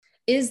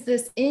is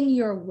this in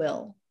your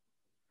will?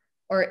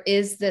 Or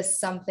is this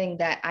something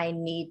that I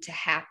need to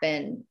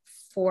happen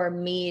for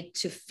me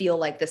to feel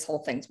like this whole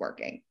thing's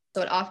working?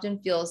 So it often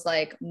feels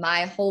like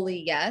my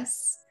holy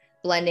yes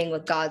blending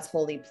with God's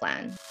holy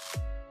plan.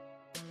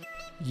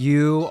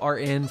 You are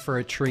in for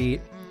a treat.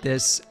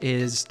 This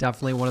is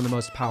definitely one of the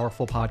most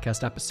powerful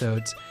podcast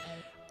episodes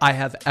I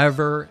have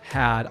ever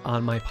had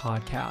on my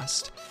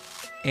podcast.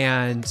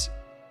 And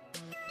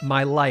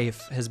my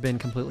life has been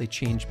completely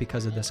changed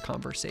because of this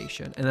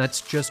conversation. And that's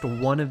just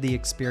one of the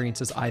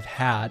experiences I've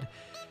had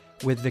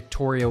with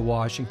Victoria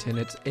Washington.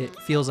 It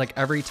feels like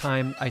every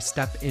time I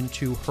step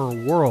into her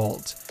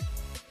world,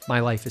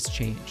 my life has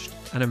changed.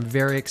 And I'm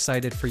very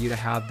excited for you to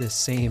have this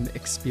same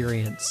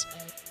experience.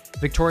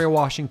 Victoria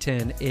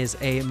Washington is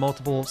a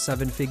multiple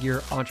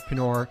seven-figure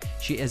entrepreneur.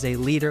 She is a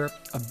leader,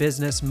 a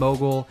business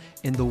mogul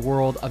in the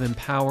world of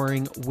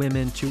empowering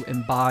women to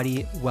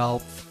embody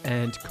wealth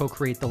and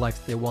co-create the life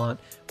that they want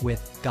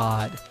with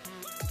God.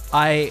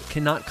 I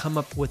cannot come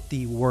up with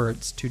the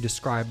words to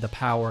describe the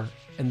power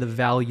and the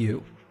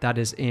value that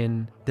is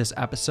in this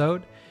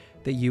episode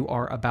that you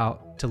are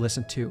about to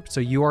listen to.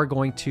 So you are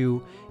going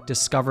to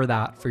discover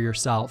that for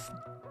yourself.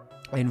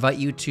 I invite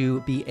you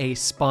to be a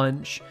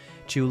sponge,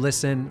 to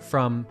listen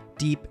from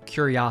deep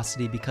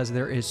curiosity, because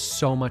there is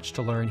so much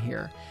to learn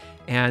here.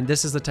 And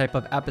this is the type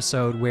of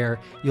episode where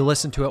you'll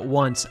listen to it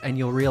once and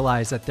you'll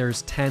realize that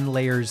there's 10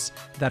 layers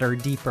that are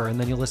deeper, and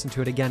then you'll listen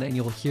to it again and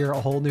you'll hear a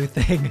whole new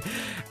thing.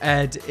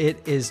 And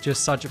it is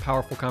just such a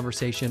powerful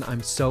conversation.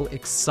 I'm so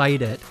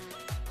excited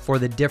for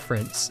the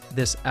difference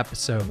this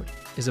episode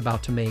is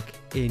about to make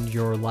in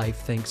your life,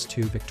 thanks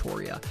to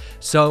Victoria.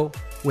 So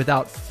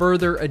without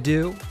further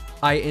ado,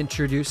 I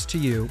introduce to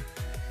you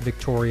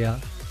Victoria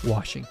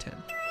Washington.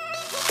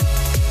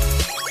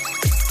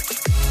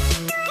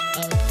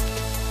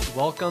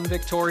 Welcome,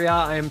 Victoria.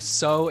 I am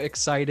so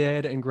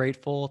excited and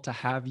grateful to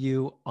have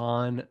you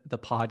on the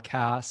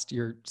podcast.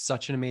 You're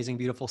such an amazing,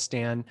 beautiful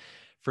stand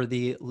for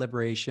the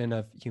liberation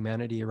of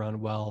humanity around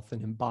wealth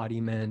and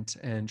embodiment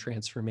and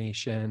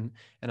transformation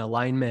and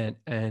alignment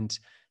and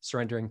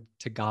surrendering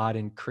to God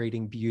and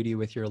creating beauty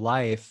with your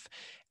life.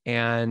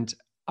 And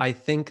I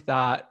think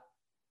that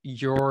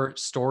your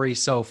story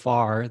so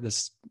far,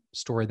 this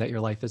story that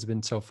your life has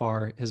been so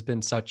far, has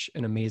been such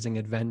an amazing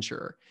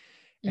adventure.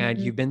 And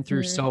you've been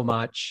through so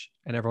much,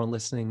 and everyone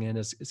listening in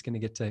is going to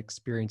get to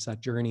experience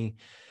that journey.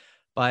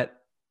 But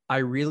I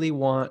really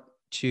want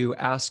to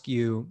ask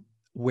you,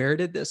 where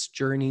did this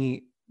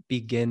journey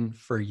begin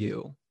for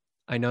you?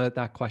 I know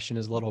that question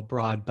is a little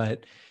broad,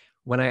 but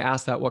when I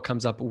ask that, what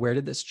comes up? Where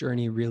did this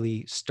journey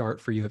really start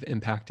for you of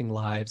impacting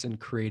lives and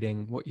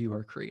creating what you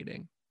are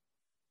creating?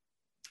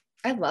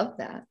 I love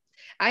that.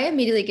 I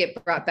immediately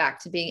get brought back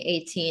to being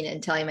 18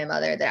 and telling my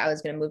mother that I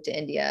was going to move to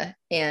India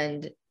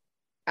and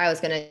I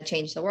was going to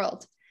change the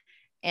world.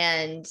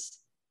 And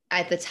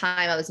at the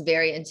time I was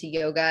very into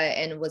yoga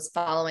and was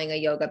following a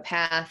yoga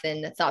path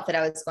and thought that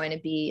I was going to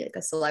be like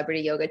a celebrity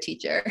yoga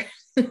teacher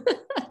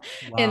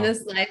in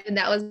this life. And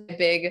that was my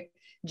big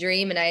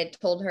dream. And I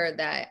told her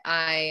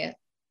that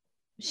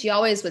she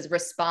always would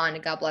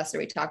respond, God bless her,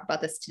 we talk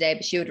about this today,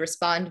 but she would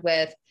respond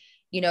with,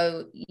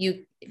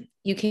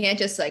 you can't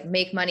just like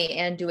make money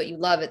and do what you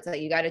love. It's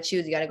like, you got to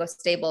choose, you got to go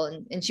stable.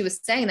 And she was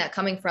saying that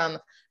coming from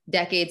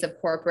decades of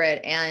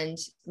corporate and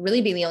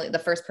really being the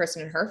first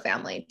person in her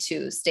family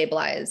to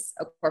stabilize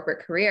a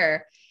corporate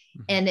career.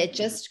 And it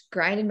just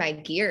grinded my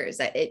gears.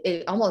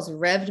 It almost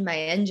revved my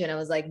engine. I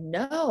was like,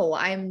 no,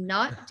 I'm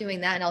not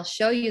doing that. And I'll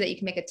show you that you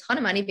can make a ton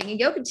of money being a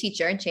yoga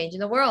teacher and changing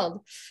the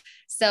world.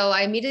 So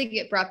I immediately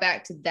get brought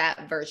back to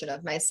that version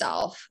of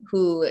myself,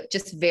 who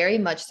just very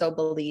much so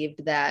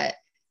believed that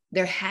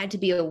there had to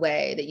be a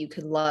way that you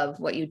could love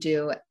what you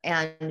do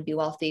and be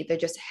wealthy. There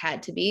just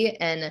had to be.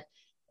 And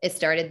it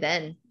started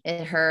then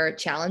in her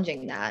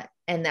challenging that.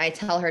 And I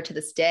tell her to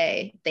this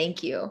day,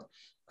 thank you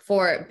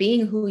for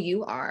being who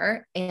you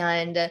are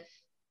and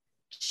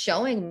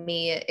showing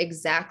me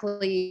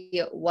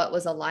exactly what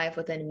was alive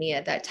within me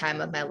at that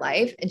time of my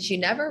life. And she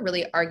never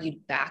really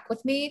argued back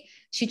with me.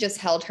 She just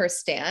held her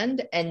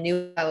stand and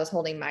knew I was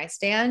holding my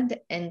stand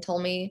and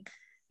told me,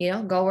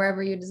 go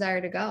wherever you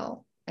desire to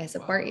go. I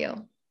support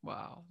you.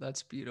 Wow,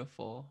 that's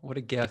beautiful. What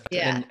a gift.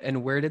 Yeah.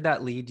 And where did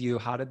that lead you?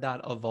 How did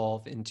that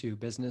evolve into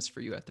business for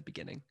you at the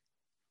beginning?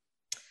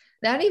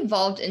 That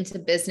evolved into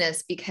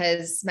business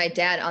because my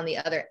dad on the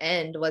other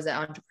end was an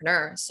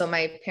entrepreneur. So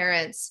my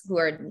parents, who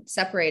are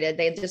separated,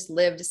 they just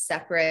lived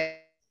separate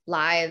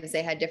lives.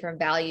 They had different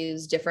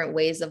values, different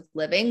ways of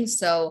living.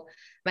 So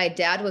my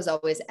dad was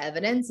always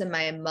evidence, and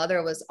my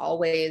mother was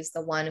always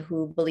the one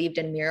who believed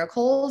in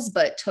miracles,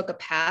 but took a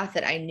path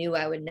that I knew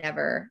I would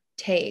never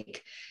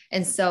take.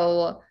 And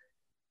so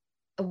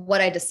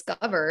what I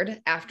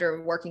discovered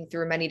after working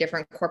through many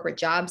different corporate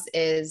jobs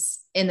is,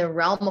 in the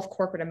realm of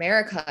corporate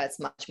America, it's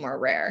much more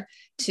rare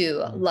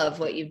to love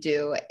what you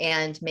do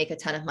and make a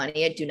ton of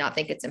money. I do not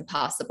think it's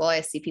impossible.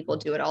 I see people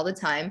do it all the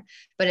time.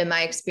 But in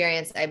my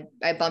experience,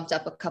 I bumped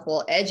up a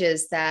couple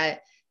edges that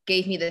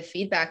gave me the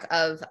feedback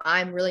of,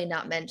 I'm really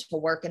not meant to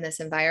work in this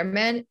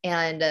environment.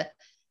 And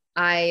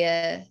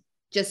I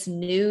just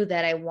knew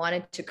that I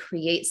wanted to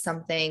create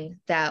something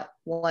that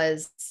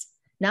was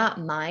not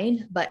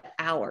mine, but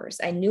ours.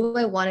 I knew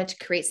I wanted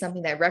to create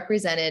something that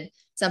represented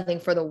something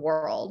for the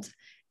world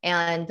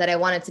and that I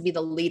wanted to be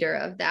the leader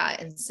of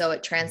that. And so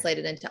it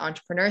translated into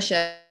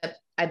entrepreneurship,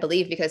 I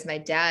believe, because my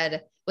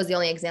dad was the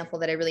only example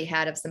that I really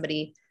had of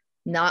somebody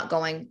not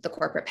going the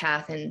corporate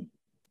path and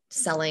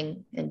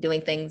selling and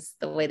doing things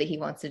the way that he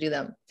wants to do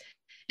them.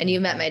 And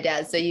you met my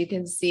dad, so you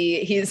can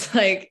see he's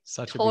like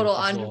Such a total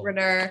beautiful soul.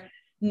 entrepreneur,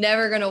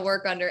 never going to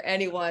work under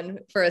anyone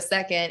for a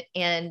second.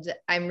 And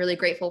I'm really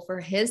grateful for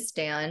his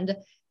stand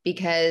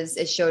because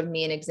it showed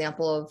me an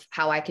example of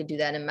how I could do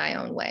that in my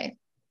own way.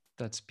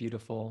 That's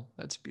beautiful.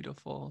 That's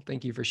beautiful.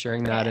 Thank you for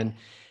sharing that. And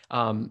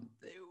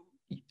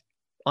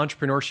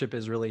entrepreneurship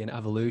is really an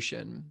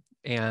evolution,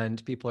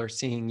 and people are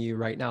seeing you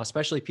right now,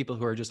 especially people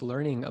who are just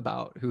learning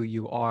about who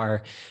you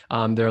are.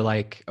 They're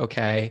like,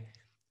 okay,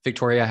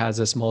 Victoria has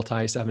this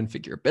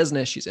multi-7-figure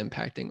business. She's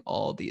impacting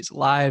all these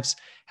lives.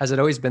 Has it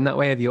always been that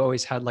way? Have you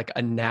always had like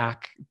a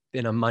knack,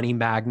 been a money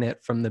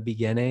magnet from the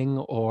beginning,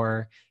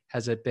 or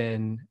has it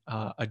been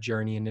a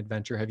journey and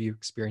adventure? Have you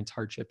experienced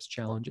hardships,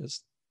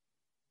 challenges?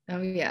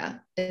 Oh yeah,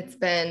 it's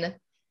been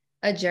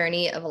a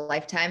journey of a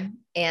lifetime.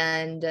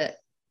 And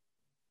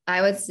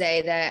I would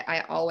say that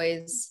I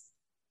always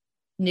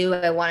knew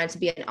I wanted to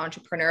be an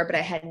entrepreneur, but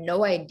I had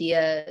no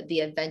idea the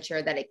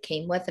adventure that it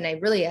came with. And I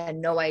really had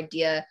no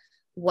idea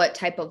what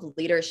type of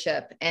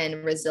leadership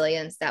and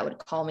resilience that would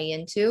call me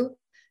into.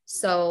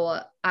 So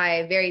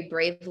I very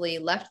bravely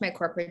left my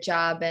corporate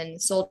job and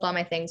sold all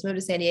my things, moved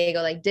to San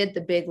Diego, like did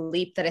the big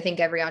leap that I think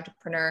every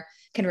entrepreneur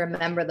can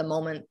remember the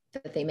moment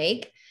that they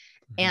make.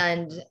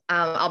 And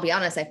I'll be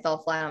honest, I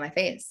fell flat on my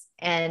face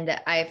and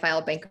I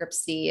filed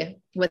bankruptcy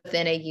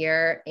within a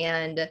year.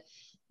 And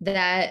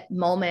that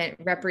moment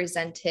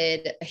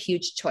represented a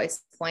huge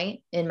choice point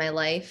in my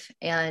life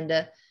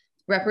and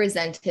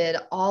represented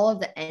all of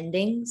the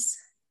endings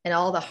and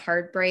all the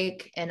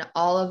heartbreak and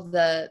all of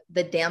the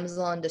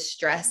damsel in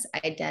distress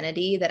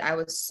identity that I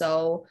was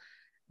so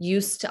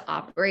used to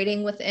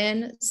operating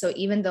within. So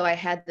even though I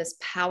had this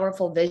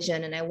powerful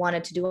vision and I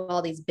wanted to do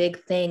all these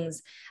big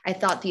things, I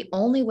thought the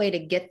only way to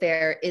get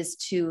there is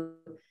to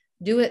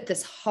do it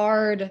this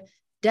hard,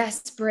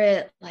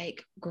 desperate,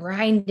 like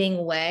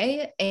grinding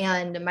way.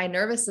 And my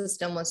nervous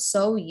system was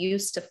so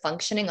used to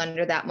functioning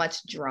under that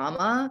much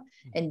drama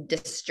and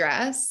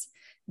distress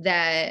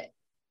that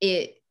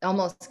it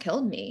almost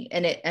killed me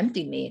and it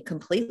emptied me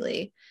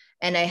completely.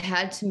 And I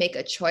had to make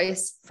a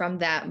choice from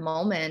that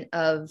moment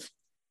of,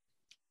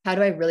 how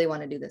do I really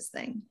want to do this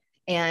thing?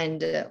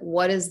 And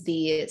what is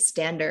the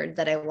standard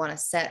that I want to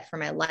set for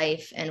my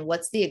life? And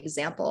what's the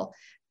example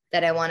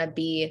that I want to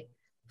be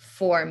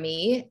for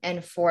me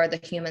and for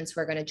the humans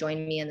who are going to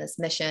join me in this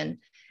mission?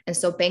 And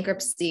so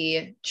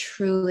bankruptcy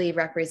truly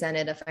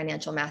represented a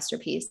financial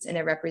masterpiece. And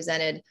it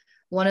represented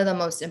one of the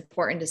most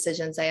important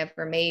decisions I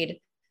ever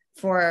made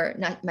for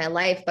not my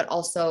life, but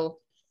also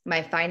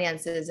my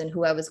finances and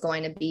who I was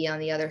going to be on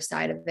the other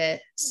side of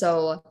it.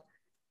 So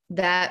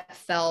that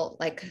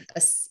felt like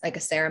a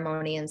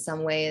ceremony in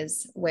some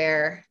ways,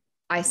 where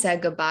I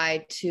said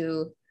goodbye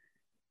to,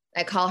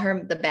 I call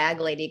her the bag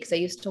lady, because I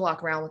used to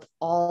walk around with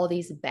all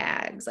these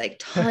bags, like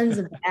tons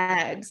of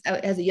bags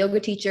as a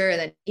yoga teacher and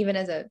then even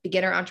as a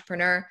beginner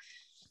entrepreneur.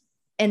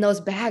 And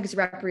those bags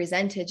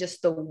represented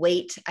just the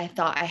weight I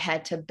thought I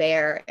had to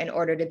bear in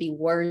order to be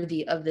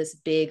worthy of this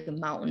big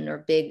mountain or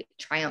big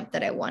triumph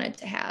that I wanted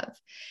to have.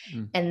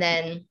 And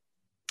then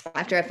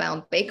after I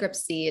filed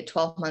bankruptcy,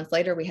 12 months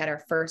later, we had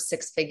our first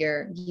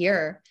 6-figure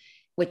year,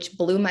 which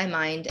blew my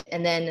mind.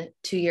 And then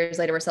 2 years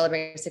later, we're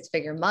celebrating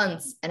 6-figure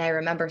months. And I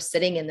remember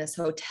sitting in this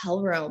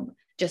hotel room,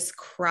 just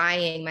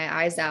crying my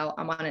eyes out.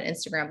 I'm on an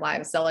Instagram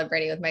live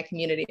celebrating with my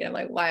community. And I'm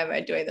like, why am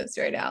I doing this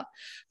right now?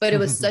 But it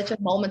was such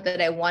a moment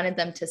that I wanted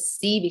them to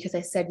see, because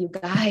I said, you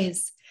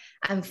guys,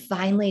 I'm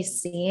finally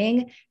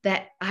seeing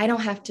that I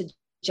don't have to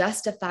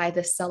justify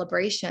this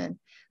celebration.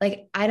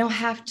 Like, I don't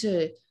have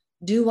to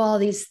do all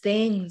these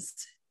things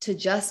to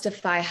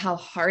justify how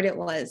hard it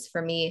was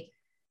for me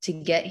to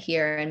get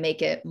here and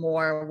make it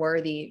more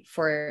worthy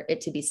for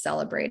it to be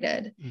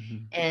celebrated.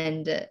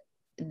 And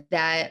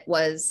that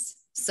was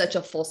such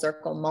a full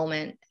circle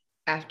moment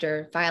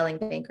after filing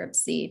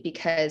bankruptcy,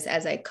 because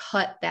as I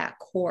cut that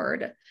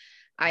cord,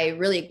 I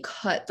really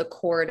cut the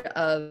cord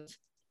of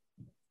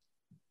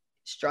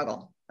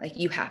struggle. Like,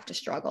 you have to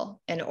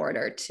struggle in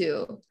order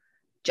to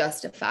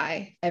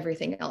justify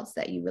everything else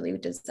that you really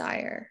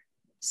desire.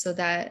 So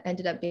that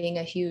ended up being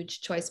a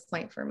huge choice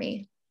point for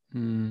me.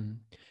 And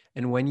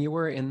when you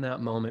were in that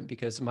moment,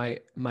 because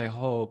my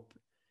hope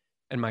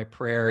and my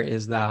prayer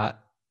is that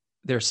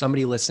there's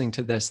somebody listening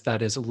to this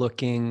that is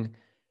looking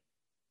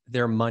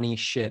their money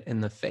shit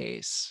in the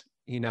face,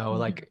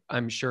 like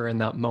I'm sure in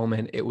that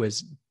moment it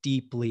was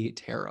deeply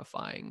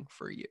terrifying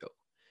for you.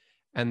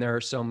 And there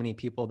are so many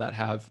people that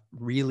have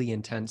really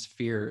intense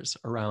fears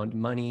around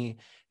money.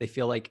 They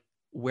feel like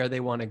where they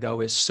want to go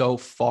is so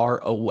far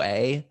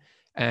away.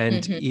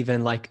 And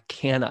even like,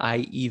 can I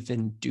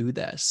even do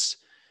this?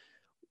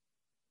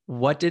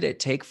 what did it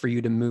take for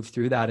you to move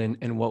through that?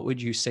 And what would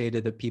you say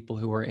to the people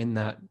who are in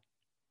that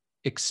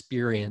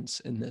experience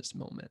in this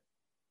moment?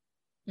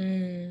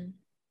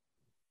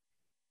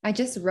 I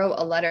just wrote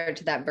a letter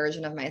to that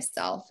version of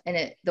myself,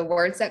 and the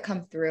words that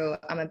come through,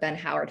 I'm a Ben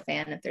Howard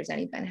fan, if there's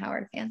any Ben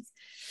Howard fans.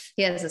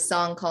 He has a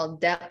song called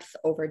Depth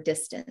Over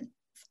Distance.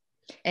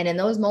 And in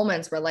those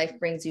moments where life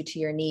brings you to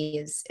your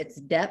knees, it's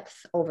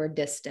depth over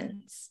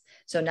distance.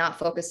 So not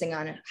focusing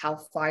on how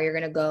far you're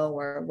going to go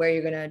or where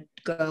you're going to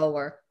go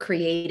or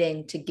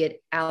creating to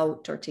get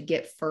out or to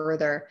get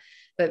further,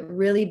 but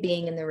really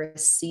being in the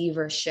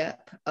receivership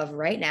of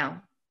right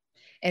now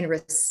and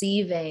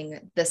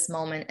receiving this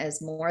moment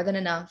as more than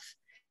enough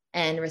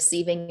and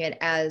receiving it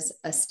as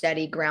a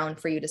steady ground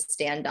for you to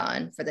stand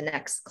on for the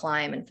next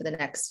climb and for the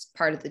next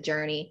part of the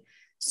journey.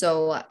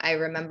 So I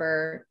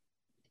remember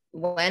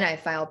when I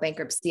filed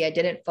bankruptcy, I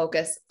didn't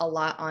focus a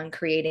lot on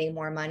creating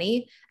more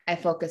money. I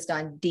focused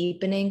on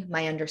deepening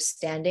my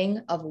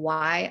understanding of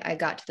why I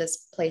got to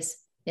this place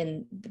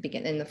in the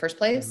beginning, in the first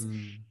place,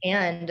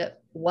 and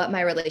what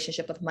my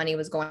relationship with money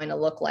was going to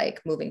look like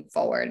moving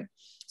forward.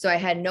 So I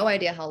had no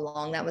idea how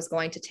long that was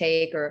going to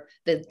take or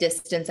the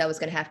distance I was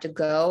going to have to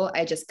go.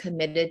 I just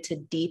committed to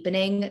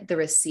deepening the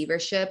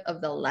receivership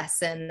of the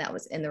lesson that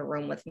was in the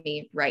room with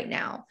me right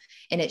now.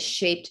 And it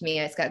shaped me.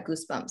 I just got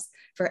goosebumps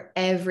for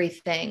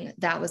everything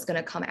that was going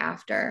to come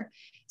after.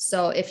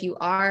 So if you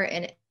are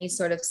in any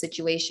sort of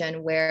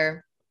situation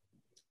where,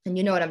 and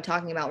you know what I'm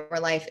talking about, where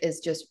life is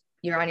just,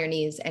 you're on your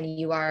knees and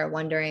you are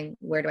wondering,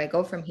 where do I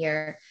go from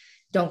here?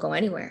 Don't go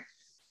anywhere.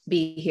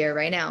 Be here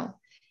right now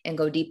and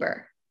go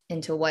deeper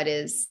into what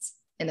is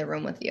in the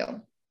room with you.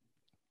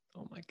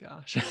 Oh my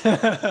gosh.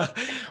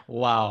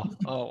 Wow.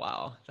 Oh,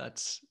 wow.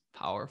 That's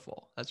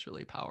powerful. That's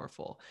really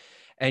powerful.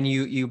 And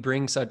you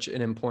bring such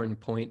an important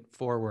point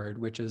forward,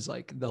 which is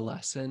like the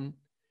lesson.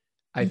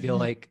 I feel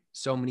like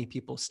so many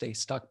people stay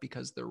stuck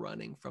because they're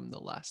running from the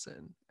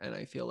lesson. And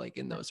I feel like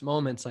in those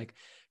moments, like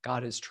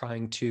God is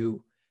trying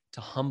to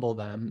humble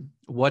them.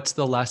 What's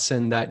the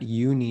lesson that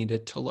you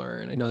needed to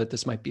learn? I know that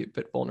this might be a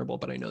bit vulnerable,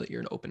 but I know that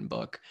you're an open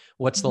book.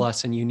 What's the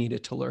lesson you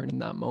needed to learn in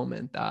that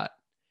moment that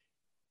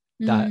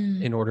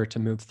in order to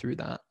move through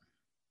that?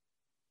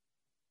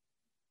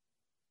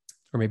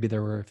 Or maybe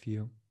there were a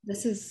few.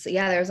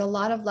 There's a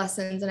lot of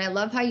lessons. And I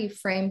love how you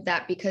framed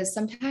that, because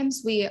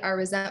sometimes we are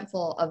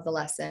resentful of the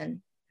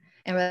lesson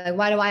and we're like,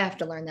 why do I have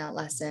to learn that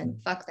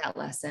lesson? Fuck that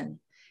lesson.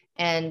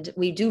 And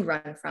we do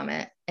run from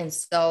it. And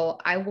so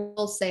I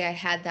will say I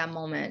had that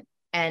moment,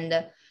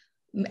 and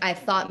I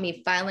thought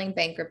me filing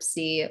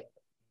bankruptcy,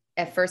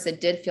 at first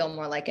it did feel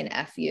more like an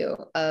FU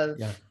of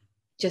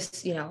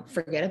just,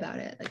 forget about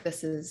it. Like,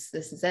 this is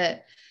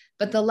it.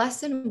 But the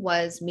lesson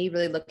was me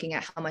really looking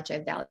at how much I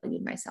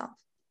valued myself.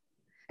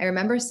 I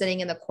remember sitting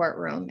in the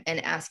courtroom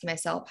and asking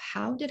myself,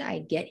 how did I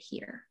get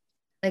here?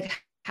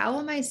 Like, how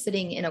am I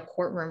sitting in a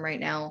courtroom right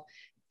now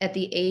at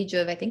the age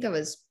of, I think I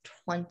was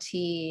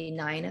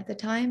 29 at the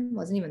time,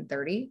 wasn't even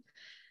 30.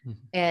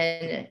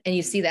 And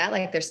you see that,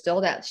 like, there's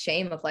still that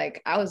shame of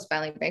like, I was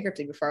filing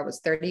bankruptcy before I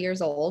was 30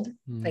 years old.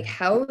 Like,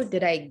 how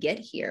did I get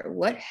here?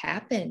 What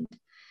happened?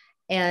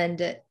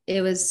 And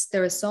there was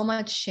so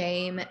much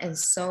shame and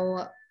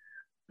so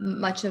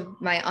much of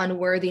my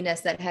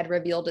unworthiness that had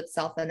revealed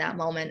itself in that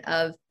moment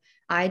of,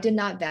 I did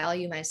not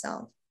value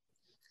myself.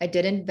 I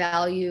didn't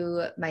value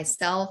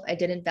myself. I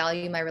didn't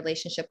value my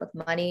relationship with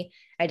money.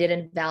 I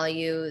didn't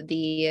value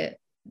the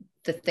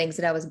things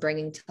that I was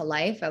bringing to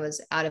life. I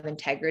was out of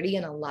integrity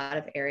in a lot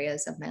of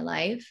areas of my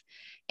life.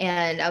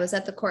 And I was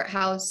at the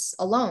courthouse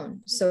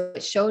alone. So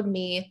it showed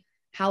me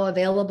how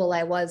available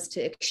I was to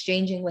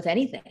exchanging with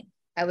anything.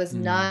 I was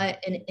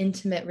not in an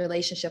intimate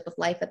relationship with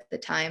life at the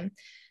time.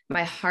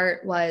 My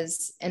heart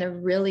was in a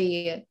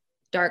really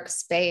dark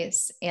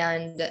space.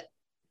 And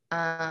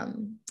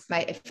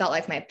it felt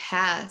like my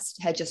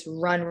past had just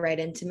run right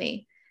into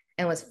me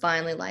and was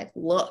finally like,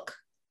 look,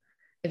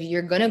 if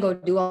you're going to go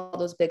do all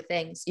those big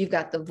things, you've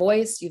got the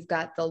voice, you've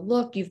got the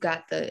look, you've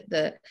got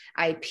the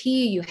IP,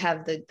 you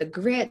have the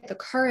grit, the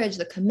courage,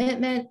 the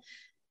commitment,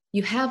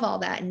 you have all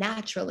that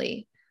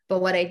naturally. But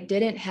what I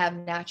didn't have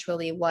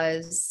naturally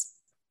was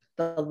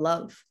the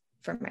love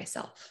for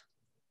myself.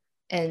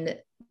 And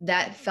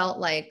that felt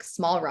like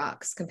small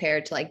rocks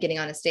compared to like getting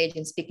on a stage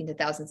and speaking to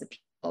thousands of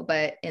people.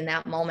 But in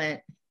that moment,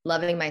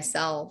 loving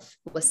myself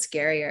was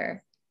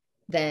scarier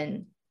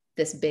than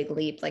this big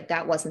leap. Like,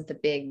 that wasn't the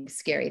big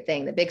scary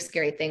thing. The big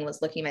scary thing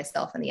was looking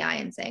myself in the eye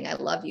and saying, I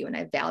love you and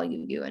I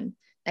value you and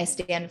I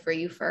stand for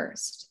you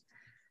first.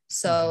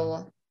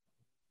 So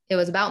it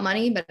was about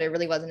money, but it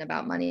really wasn't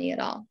about money at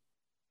all.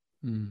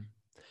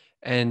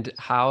 And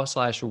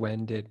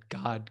how/when did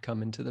God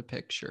come into the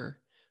picture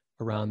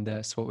around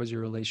this? What was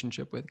your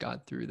relationship with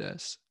God through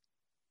this?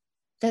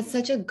 That's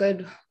such a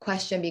good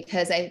question,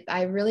 because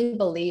I really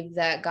believe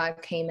that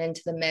God came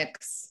into the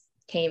mix,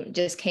 came in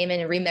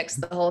and remixed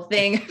the whole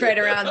thing right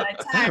around that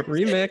time.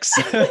 Remix.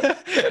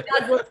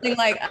 God's listening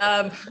like,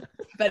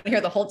 been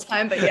here the whole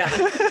time, but yeah.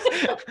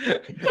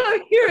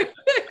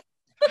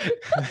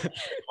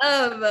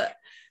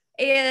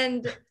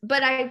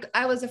 But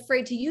I was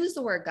afraid to use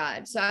the word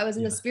God. So I was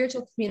in the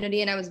spiritual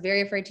community and I was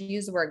very afraid to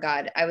use the word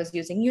God. I was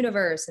using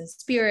universe and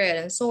spirit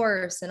and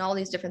source and all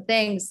these different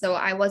things. So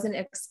I wasn't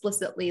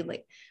explicitly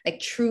like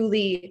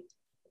truly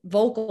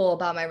vocal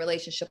about my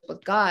relationship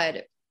with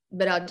God.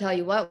 But I'll tell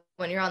you what,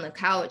 when you're on the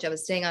couch, I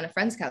was staying on a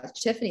friend's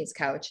couch, Tiffany's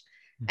couch,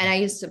 and I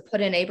used to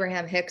put in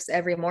Abraham Hicks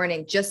every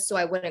morning just so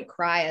I wouldn't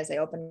cry as I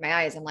opened my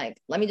eyes. I'm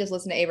like, let me just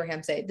listen to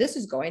Abraham say, this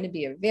is going to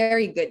be a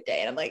very good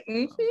day. And I'm like,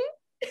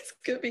 it's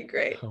going to be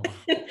great. Oh,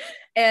 wow.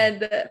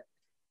 And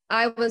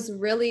I was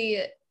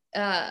really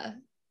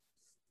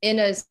in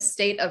a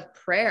state of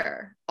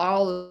prayer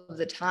all of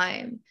the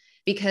time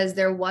because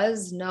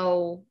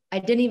I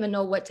didn't even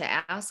know what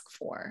to ask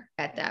for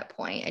at that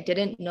point. I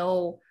didn't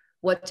know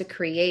what to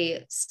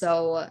create.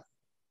 So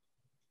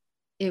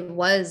it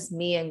was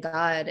me and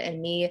God, and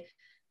me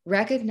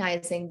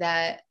recognizing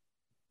that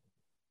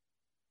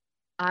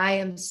I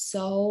am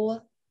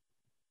so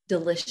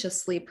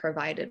deliciously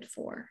provided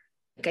for.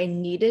 Like I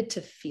needed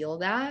to feel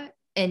that,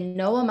 and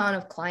no amount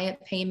of client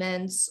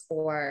payments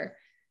or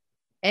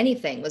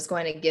anything was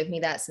going to give me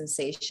that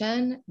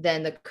sensation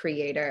than the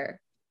creator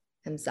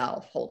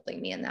himself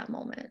holding me in that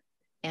moment.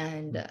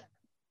 And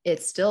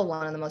it's still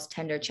one of the most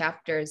tender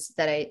chapters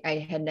that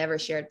I had never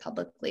shared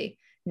publicly.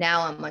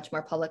 Now I'm much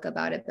more public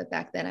about it, but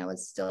back then I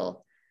was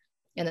still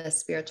in a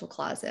spiritual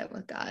closet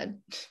with God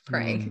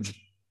praying.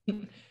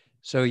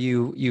 So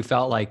you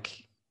felt like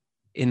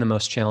in the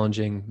most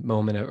challenging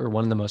moment, or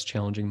one of the most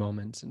challenging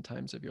moments in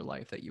times of your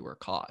life, that you were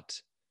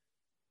caught.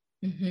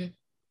 Mm-hmm.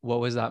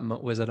 What was that?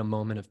 Was it a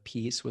moment of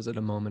peace? Was it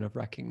a moment of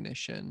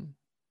recognition?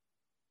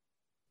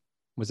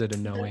 Was it a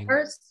knowing? The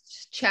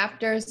first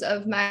chapters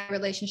of my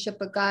relationship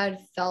with God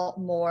felt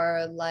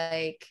more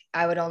like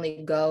I would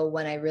only go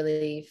when I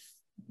really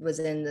was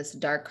in this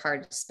dark,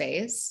 hard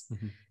space.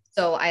 Mm-hmm.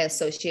 So I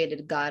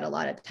associated God a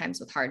lot of times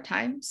with hard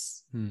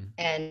times.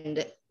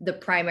 And the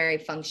primary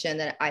function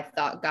that I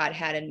thought God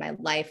had in my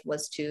life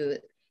was to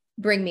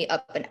bring me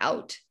up and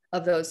out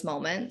of those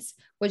moments,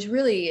 which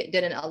really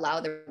didn't allow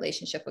the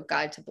relationship with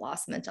God to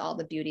blossom into all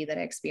the beauty that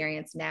I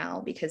experience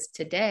now. Because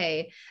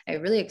today I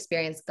really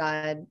experience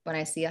God when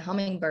I see a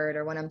hummingbird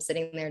or when I'm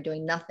sitting there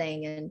doing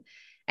nothing. And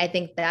I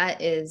think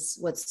that is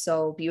what's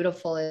so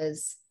beautiful,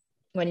 is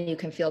when you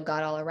can feel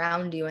God all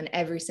around you in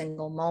every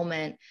single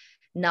moment,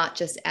 not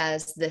just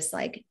as this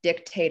like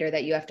dictator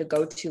that you have to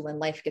go to when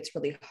life gets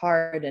really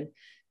hard. And,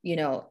 you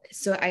know,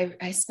 so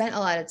I spent a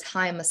lot of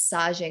time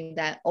massaging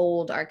that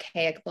old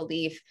archaic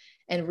belief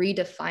and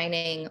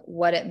redefining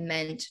what it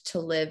meant to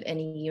live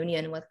in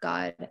union with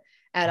God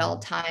at all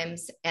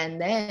times.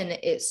 And then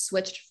it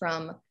switched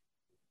from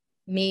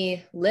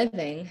me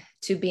living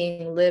to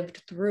being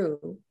lived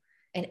through,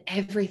 and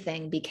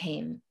everything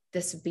became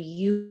this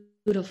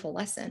beautiful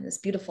lesson, this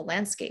beautiful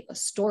landscape, a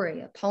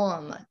story, a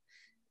poem,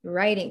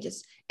 writing,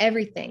 just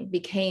everything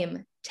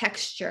became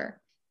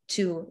texture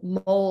to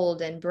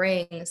mold and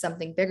bring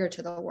something bigger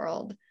to the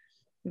world,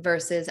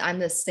 versus I'm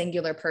this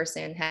singular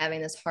person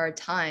having this hard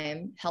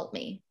time, help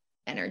me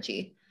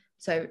energy.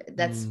 So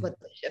that's what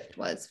the shift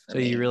was for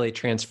me. So you really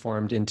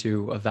transformed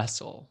into a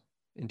vessel,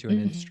 into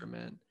an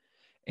instrument.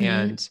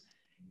 And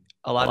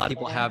a lot of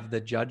people have the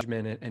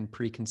judgment and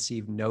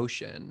preconceived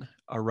notion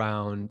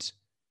around,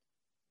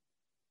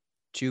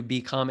 to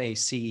become a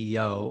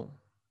CEO,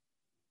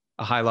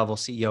 a high-level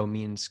CEO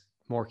means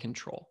more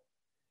control.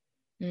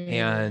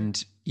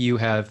 And you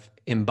have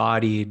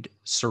embodied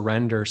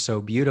surrender so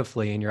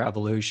beautifully in your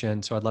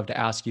evolution. So I'd love to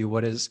ask you,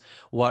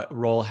 what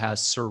role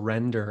has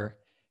surrender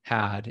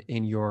had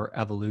in your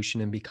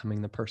evolution and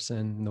becoming the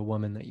person, the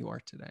woman that you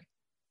are today?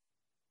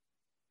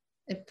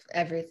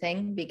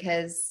 Everything,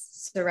 because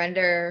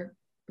surrender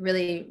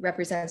really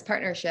represents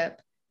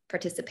partnership,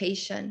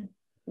 participation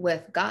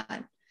with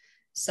God.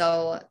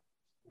 So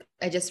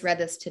I just read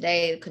this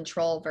today,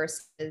 control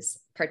versus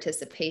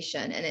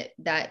participation, and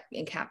that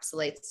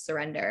encapsulates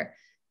surrender.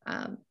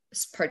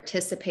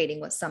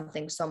 Participating with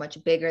something so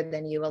much bigger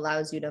than you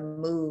allows you to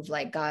move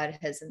like God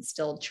has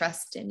instilled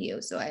trust in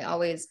you. So I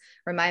always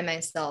remind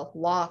myself,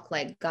 walk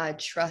like God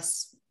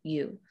trusts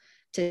you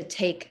to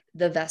take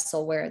the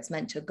vessel where it's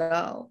meant to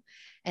go.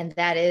 And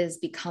that is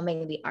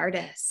becoming the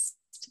artist,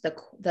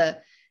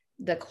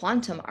 the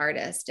quantum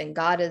artist, and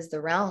God is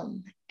the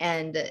realm.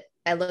 And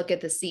I look at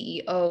the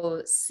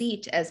CEO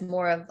seat as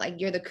more of like,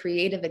 you're the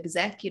creative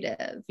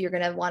executive. You're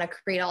going to want to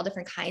create all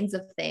different kinds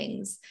of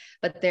things,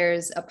 but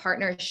there's a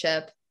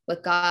partnership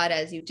with God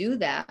as you do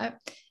that.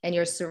 And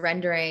you're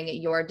surrendering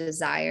your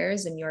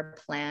desires and your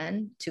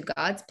plan to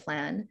God's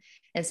plan.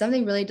 And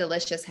something really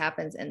delicious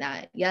happens in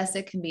that. Yes,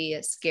 it can be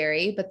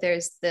scary, but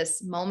there's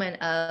this moment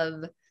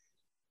of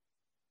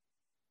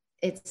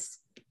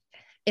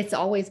it's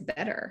always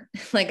better.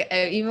 Like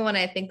even when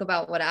I think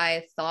about what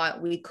I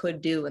thought we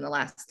could do in the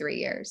last 3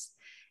 years,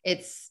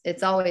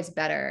 it's always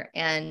better,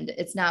 and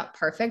it's not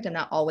perfect. I'm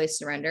not always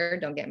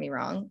surrendered. Don't get me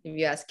wrong. If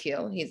you ask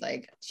Q, he's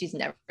like, she's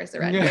never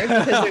surrendered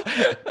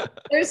because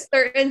there's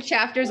certain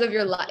chapters of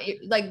your life,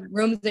 like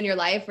rooms in your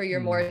life where you're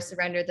more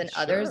surrendered than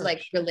others.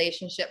 Like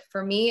relationship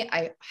for me,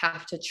 I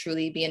have to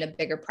truly be in a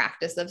bigger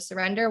practice of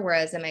surrender.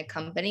 Whereas in my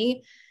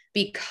company,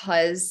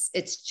 because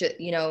it's just,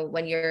 you know,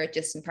 when you're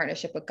just in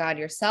partnership with God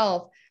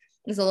yourself,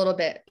 it's a little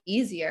bit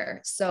easier.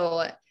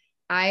 So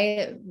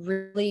I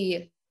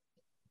really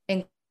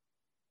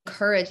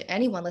encourage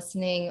anyone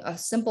listening, a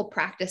simple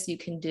practice you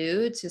can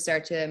do to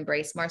start to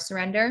embrace more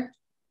surrender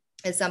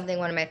is something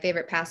one of my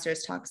favorite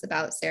pastors talks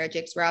about, Sarah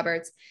Jakes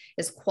Roberts,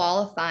 is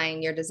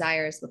qualifying your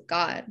desires with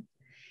God.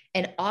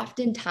 And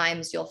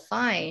oftentimes you'll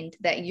find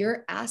that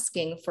you're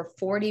asking for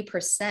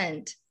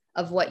 40%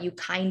 of what you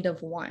kind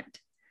of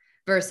want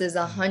versus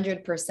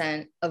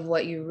 100% of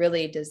what you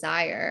really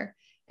desire.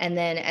 And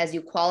then as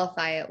you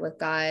qualify it with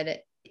God,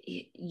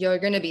 you're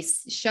going to be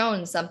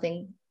shown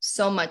something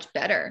so much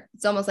better.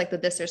 It's almost like the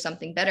this or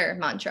something better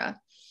mantra.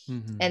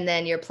 And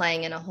then you're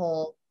playing in a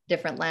whole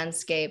different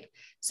landscape.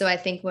 So I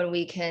think when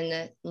we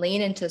can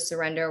lean into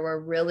surrender, we're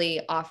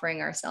really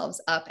offering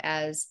ourselves up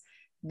as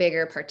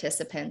bigger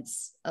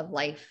participants of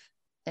life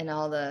and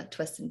all the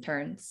twists and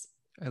turns.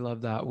 I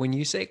love that. When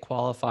you say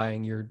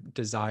qualifying your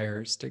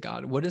desires to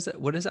God, what does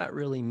that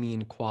really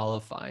mean,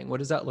 qualifying? What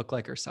does that look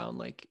like or sound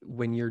like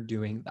when you're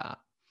doing that,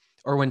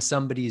 or when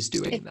somebody's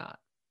doing that?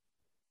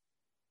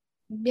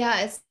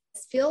 Yeah, it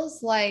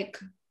feels like,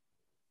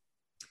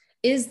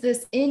 is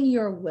this in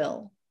your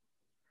will?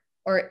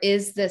 Or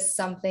is this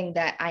something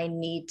that I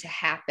need to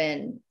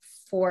happen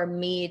for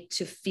me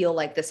to feel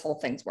like this whole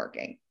thing's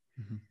working?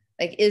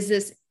 Like, is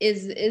this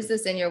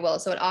in your will?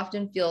 So it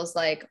often feels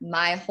like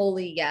my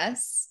holy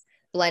yes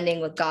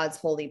blending with God's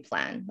holy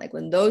plan. Like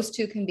when those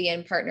two can be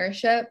in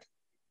partnership,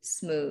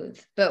 smooth.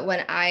 But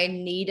when I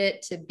need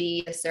it to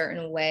be a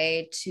certain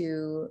way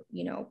to,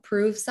 you know,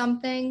 prove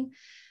something,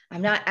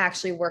 I'm not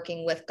actually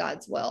working with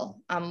God's will.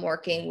 I'm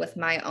working with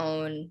my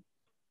own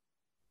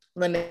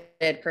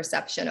limited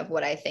perception of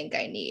what I think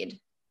I need.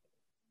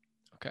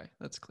 Okay,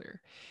 that's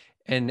clear.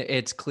 And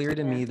it's clear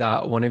to me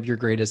that one of your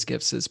greatest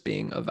gifts is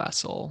being a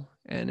vessel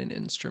and an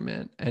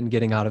instrument and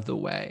getting out of the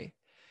way.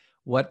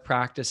 What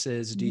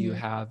practices do you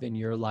have in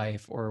your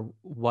life, or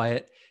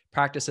what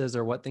practices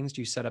or what things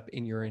do you set up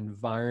in your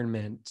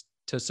environment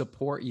to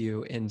support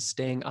you in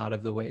staying out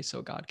of the way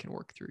so God can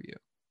work through you?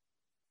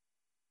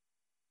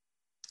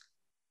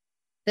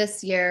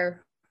 This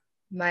year,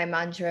 my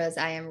mantra is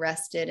I am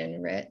rested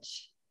and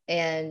rich,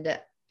 and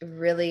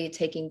really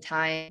taking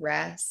time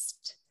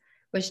rest,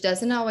 which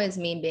doesn't always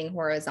mean being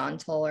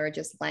horizontal or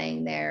just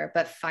laying there,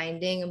 but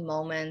finding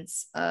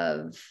moments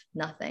of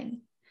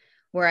nothing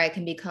where I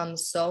can become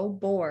so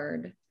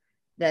bored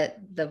that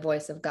the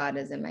voice of God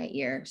is in my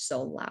ear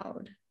so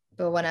loud.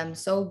 But when I'm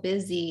so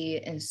busy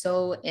and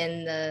so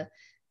in the,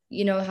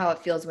 you know how it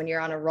feels when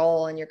you're on a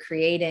roll and you're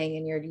creating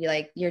and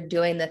you're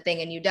doing the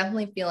thing and you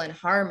definitely feel in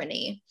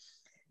harmony,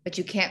 but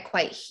you can't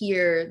quite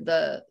hear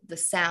the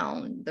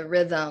sound, the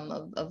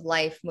rhythm of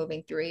life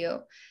moving through you.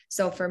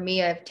 So for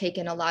me, I've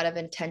taken a lot of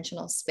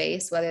intentional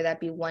space, whether that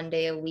be one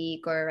day a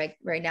week, or like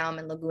right now I'm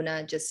in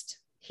Laguna, just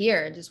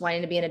here, just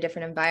wanting to be in a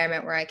different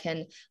environment where I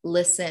can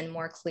listen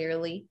more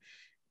clearly.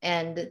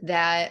 And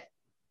that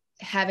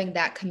having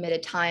that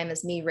committed time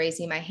is me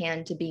raising my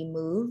hand to be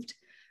moved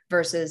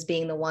versus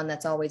being the one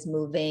that's always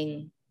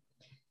moving.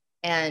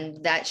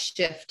 And that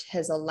shift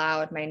has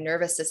allowed my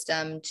nervous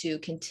system to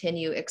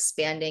continue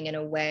expanding in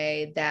a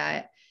way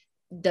that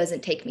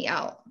doesn't take me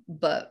out,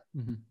 but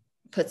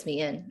puts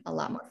me in a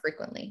lot more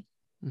frequently.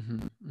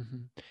 And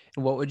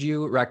what would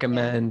you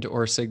recommend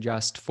or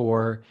suggest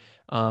for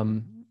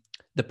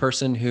the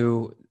person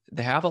who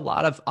they have a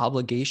lot of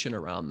obligation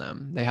around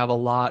them? They have a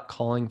lot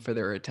calling for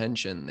their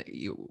attention,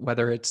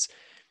 whether it's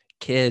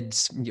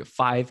kids,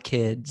 5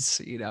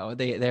 kids, you know,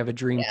 they have a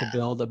dream to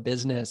build a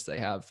business, they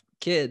have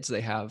kids, they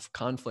have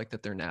conflict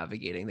that they're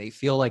navigating. They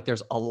feel like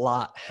there's a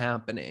lot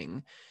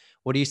happening.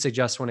 What do you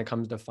suggest when it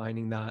comes to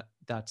finding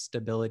that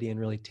stability and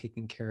really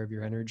taking care of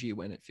your energy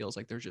when it feels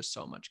like there's just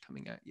so much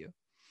coming at you?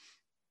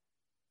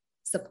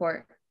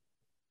 Support.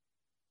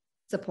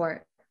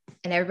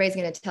 And everybody's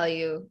going to tell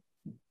you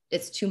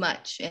it's too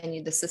much.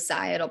 And the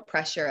societal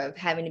pressure of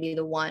having to be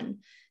the one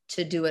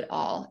to do it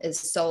all is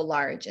so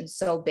large and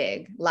so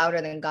big,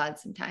 louder than God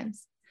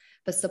sometimes.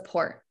 But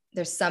support.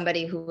 There's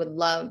somebody who would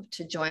love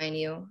to join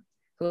you,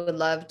 who would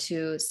love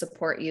to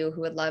support you,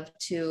 who would love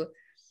to,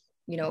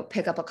 you know,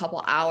 pick up a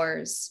couple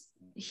hours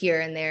here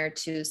and there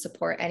to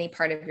support any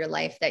part of your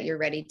life that you're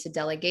ready to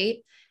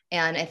delegate.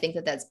 And I think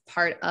that that's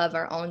part of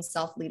our own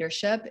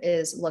self-leadership,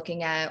 is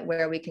looking at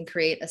where we can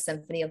create a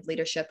symphony of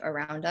leadership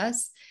around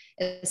us,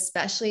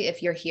 especially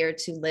if you're here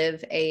to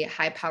live a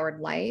high-powered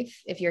life,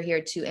 if you're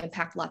here to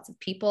impact lots of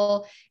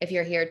people, if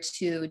you're here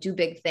to do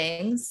big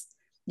things,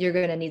 you're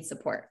going to need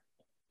support.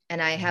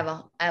 And I have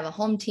a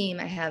home team.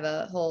 I have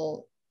a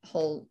whole,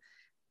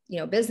 you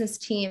know, business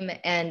team.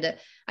 And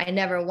I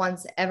never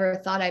once ever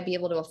thought I'd be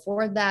able to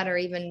afford that or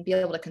even be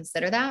able to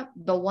consider that.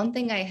 But one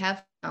thing I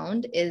have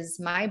is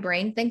my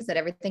brain thinks that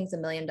everything's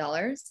 $1 million,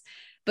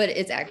 but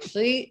it's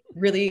actually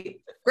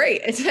really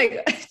great. It's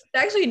like, it's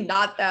actually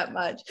not that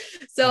much.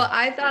 So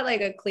I thought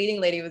like a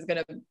cleaning lady was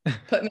going to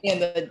put me in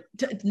the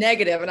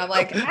negative. And I'm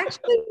like,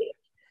 actually,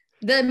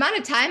 the amount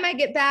of time I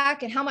get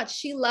back and how much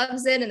she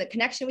loves it and the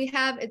connection we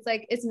have, it's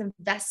like, it's an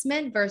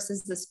investment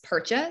versus this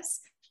purchase.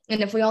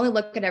 And if we only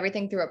look at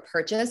everything through a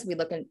purchase, we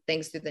look at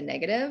things through the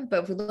negative.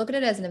 But if we look at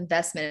it as an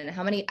investment and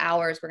how many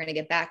hours we're going to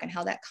get back and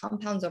how that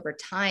compounds over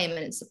time and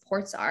it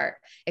supports our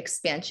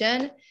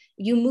expansion,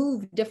 you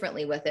move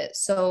differently with it.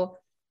 So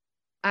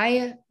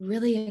I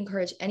really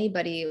encourage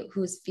anybody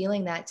who's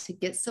feeling that to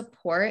get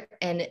support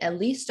and at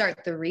least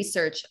start the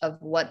research of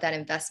what that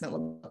investment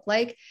will look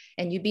like.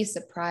 And you'd be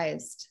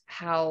surprised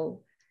how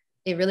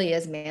it really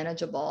is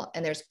manageable.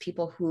 And there's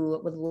people who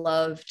would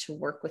love to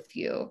work with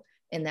you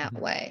in that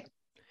way.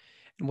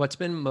 And what's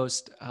been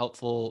most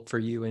helpful for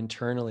you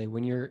internally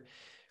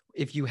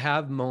if you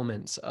have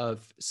moments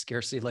of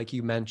scarcity, like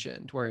you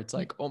mentioned, where it's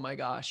like, oh my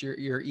gosh,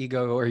 your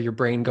ego or your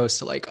brain goes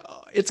to like,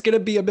 oh, it's going to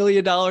be $1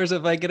 million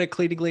if I get a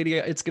cleaning lady,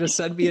 it's going to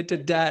send me into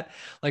debt.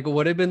 Like,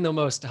 what have been the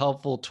most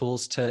helpful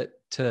tools to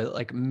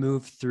like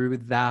move through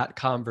that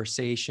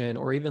conversation,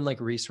 or even like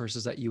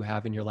resources that you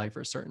have in your life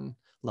or certain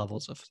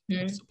levels of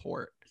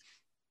support?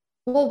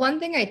 Well, one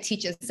thing I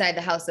teach inside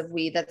the House of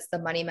We, that's the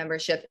money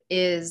membership,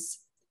 is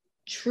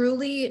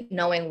truly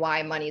knowing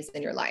why money is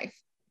in your life.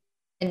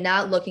 And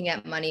not looking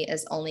at money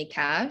as only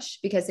cash,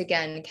 because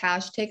again,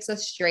 cash takes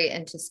us straight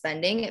into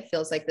spending. It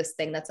feels like this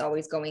thing that's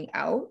always going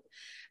out,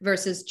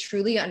 versus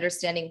truly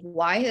understanding,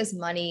 why is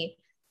money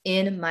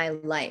in my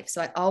life?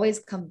 So I always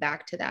come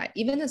back to that.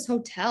 Even this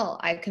hotel,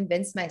 I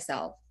convinced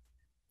myself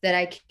that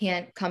I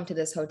can't come to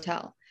this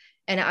hotel.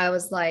 And I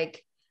was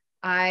like,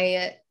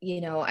 I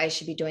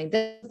should be doing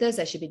this.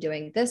 I should be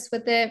doing this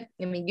with it.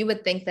 I mean, you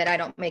would think that I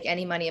don't make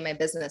any money in my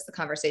business. The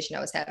conversation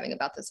I was having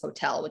about this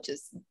hotel, which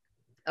is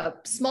a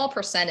small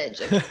percentage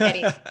of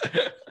any,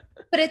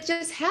 but it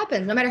just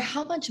happens. No matter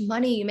how much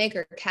money you make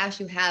or cash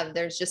you have,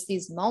 there's just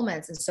these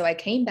moments. And so I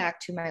came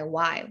back to my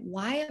why.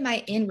 Why am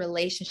I in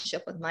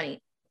relationship with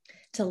money?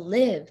 To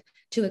live,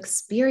 to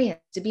experience,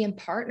 to be in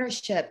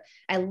partnership.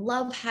 I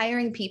love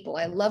hiring people.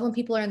 I love when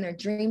people are in their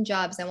dream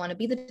jobs. I want to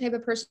be the type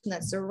of person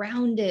that's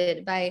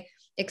surrounded by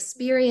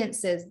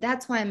experiences.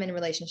 That's why I'm in a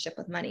relationship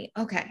with money.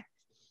 Okay.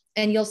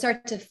 And you'll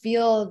start to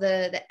feel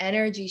the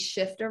energy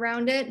shift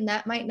around it. And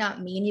that might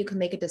not mean you can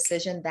make a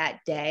decision that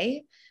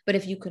day, but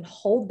if you can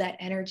hold that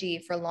energy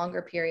for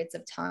longer periods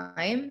of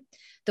time,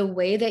 the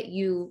way that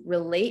you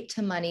relate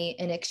to money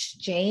and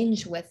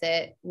exchange with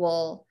it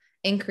will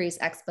increase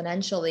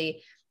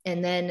exponentially.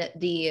 And then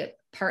the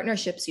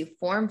partnerships you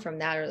form from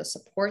that, or the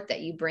support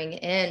that you bring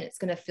in, it's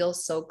going to feel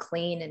so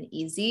clean and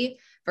easy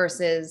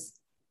versus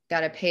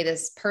got to pay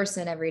this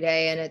person every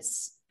day. And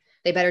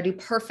they better do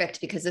perfect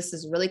because this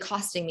is really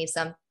costing me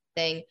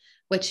something,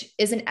 which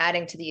isn't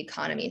adding to the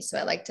economy. So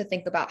I like to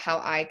think about how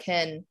I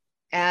can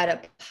add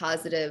a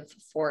positive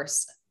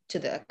force to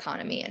the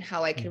economy and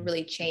how I can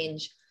really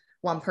change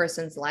one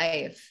person's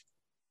life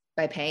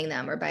by paying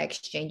them or by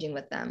exchanging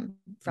with them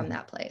from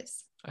that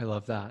place. I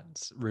love that.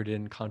 It's rooted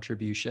in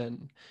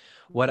contribution.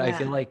 What I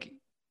feel like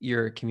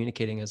you're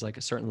communicating is like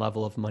a certain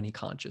level of money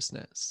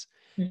consciousness.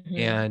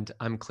 And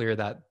I'm clear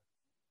that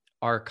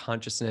our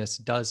consciousness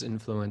does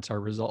influence our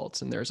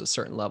results. And there's a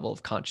certain level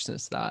of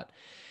consciousness that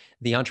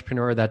the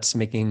entrepreneur that's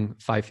making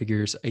 5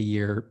 figures a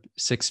year,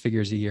 6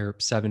 figures a year,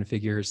 7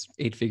 figures,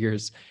 8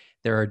 figures,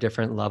 there are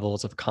different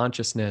levels of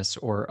consciousness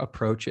or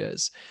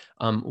approaches.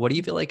 What do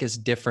you feel like is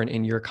different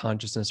in your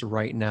consciousness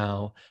right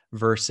now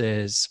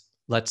versus,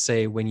 let's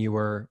say, when you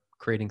were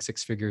creating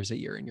 6 figures a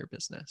year in your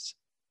business?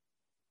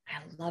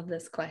 I love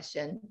this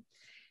question.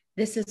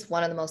 This is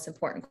one of the most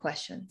important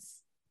questions,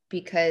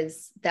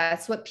 because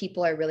that's what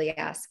people are really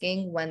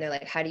asking when they're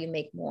like, how do you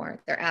make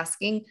more? They're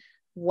asking,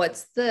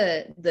 what's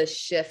the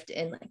shift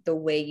in like the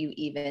way you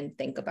even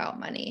think about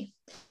money?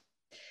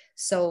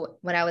 So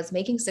when I was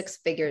making 6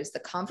 figures, the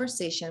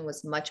conversation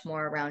was much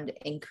more around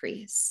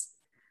increase.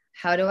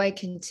 How do I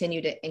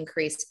continue to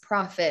increase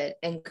profit,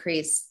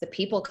 increase the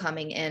people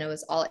coming in? It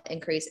was all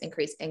increase,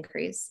 increase,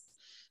 increase.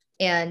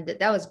 And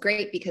that was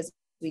great because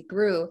we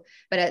grew,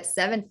 but at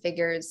 7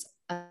 figures,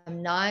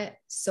 I'm not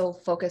so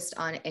focused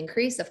on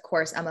increase. Of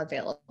course, I'm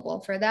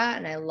available for that.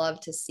 And I love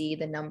to see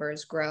the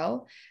numbers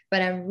grow,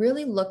 but I'm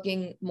really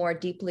looking more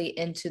deeply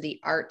into the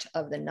art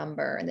of the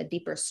number and the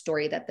deeper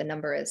story that the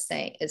number is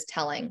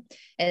telling.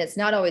 And it's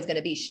not always going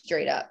to be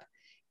straight up.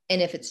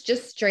 And if it's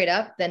just straight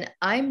up, then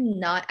I'm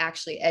not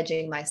actually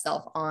edging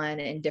myself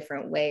on in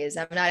different ways.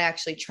 I'm not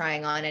actually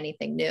trying on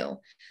anything new.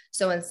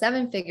 So in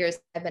 7 figures,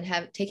 I've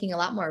been taking a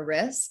lot more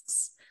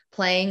risks,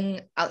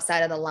 playing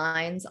outside of the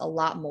lines a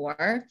lot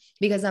more,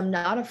 because I'm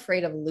not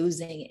afraid of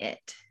losing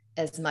it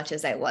as much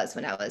as I was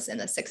when I was in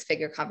the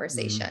 6-figure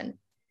conversation.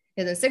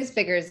 Because in 6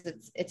 figures,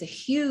 it's a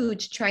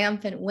huge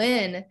triumphant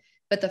win.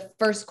 But the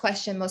first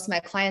question most of my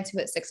clients who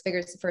hit 6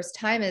 figures the first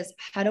time is,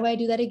 how do I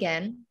do that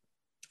again?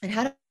 And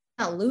how do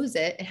not lose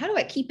it? And how do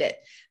I keep it?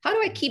 How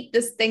do I keep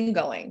this thing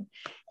going?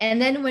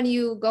 And then when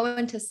you go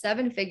into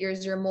seven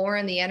figures, you're more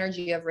in the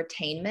energy of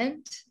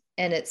retainment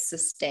and it's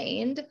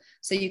sustained.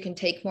 So you can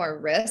take more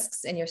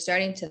risks and you're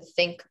starting to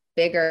think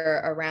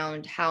bigger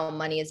around how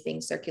money is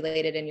being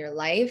circulated in your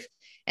life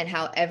and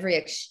how every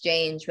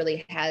exchange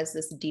really has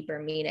this deeper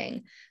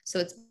meaning. So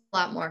it's a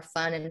lot more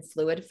fun and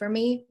fluid for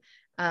me.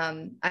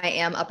 I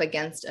am up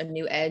against a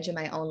new edge in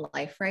my own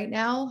life right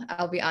now.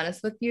 I'll be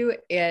honest with you.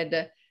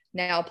 And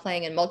now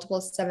playing in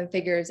multiple seven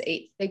figures,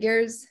 eight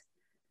figures,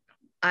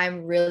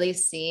 I'm really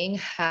seeing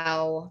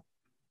how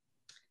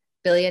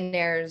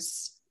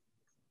billionaires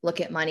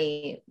look at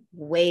money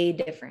way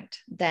different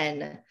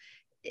than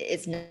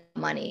it's not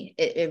money.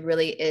 It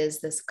really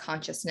is this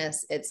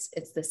consciousness. It's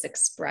this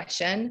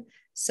expression.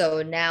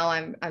 So now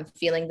I'm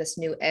feeling this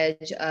new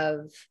edge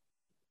of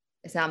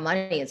it's not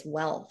money, it's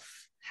wealth.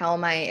 How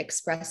am I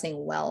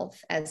expressing wealth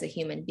as a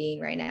human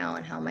being right now?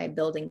 And how am I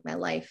building my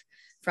life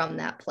from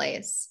that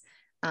place?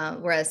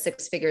 Whereas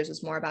six figures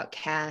was more about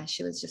cash.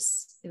 It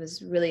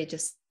was really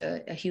just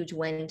a huge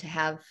win to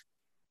have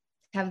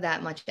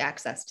that much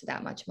access to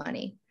that much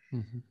money.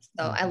 Mm-hmm.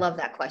 So I love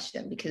that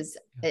question because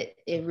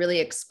it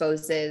really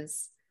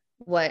exposes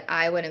what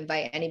I would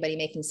invite anybody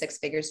making six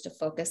figures to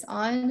focus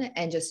on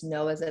and just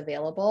know is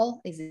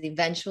available is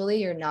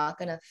eventually you're not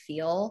going to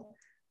feel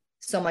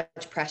so much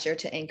pressure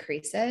to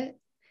increase it.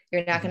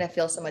 You're not going to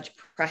feel so much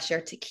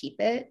pressure to keep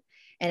it.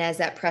 And as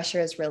that pressure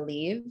is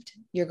relieved,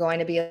 you're going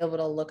to be able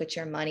to look at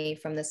your money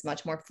from this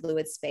much more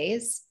fluid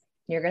space.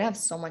 And you're going to have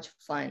so much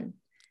fun.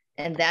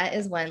 And that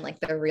is when like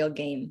the real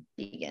game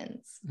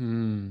begins.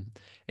 And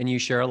you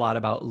share a lot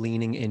about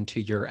leaning into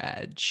your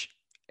edge.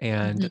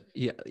 And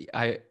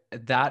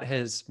that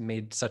has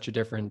made such a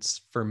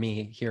difference for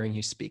me hearing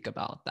you speak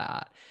about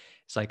that.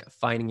 It's like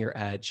finding your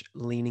edge,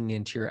 leaning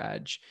into your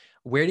edge.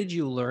 Where did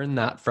you learn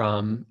that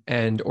from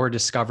or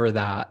discover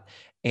that?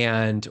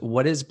 And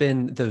what has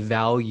been the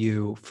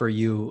value for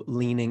you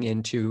leaning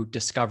into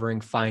discovering,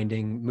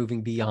 finding,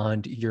 moving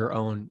beyond your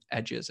own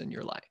edges in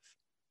your life?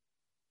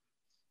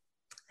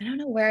 I don't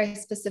know where I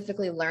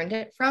specifically learned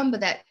it from,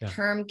 but that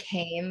term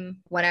came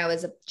when I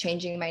was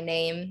changing my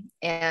name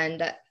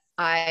and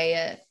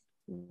I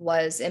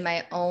was in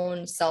my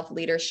own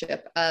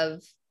self-leadership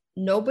of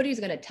nobody's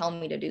going to tell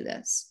me to do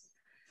this.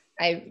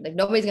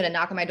 Nobody's going to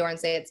knock on my door and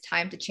say, it's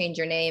time to change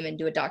your name and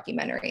do a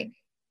documentary.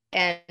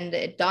 And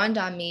it dawned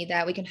on me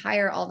that we can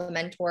hire all the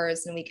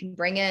mentors and we can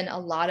bring in a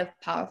lot of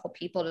powerful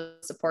people to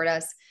support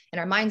us in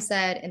our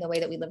mindset, in the way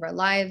that we live our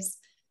lives.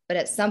 But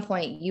at some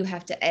point you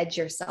have to edge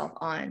yourself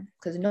on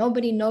because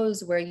nobody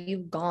knows where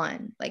you've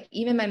gone. Like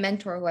even my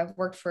mentor who I've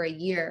worked for a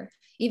year,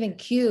 even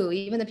Q,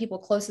 even the people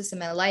closest in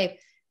my life,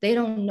 they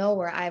don't know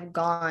where I've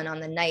gone on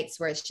the nights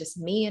where it's just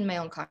me and my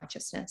own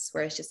consciousness,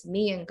 where it's just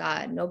me and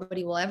God.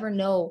 Nobody will ever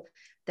know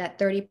that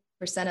 30%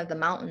 of the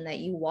mountain that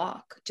you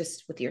walk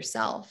just with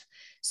yourself.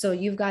 So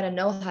you've got to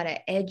know how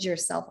to edge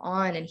yourself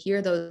on and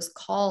hear those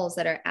calls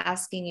that are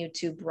asking you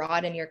to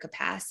broaden your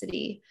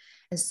capacity.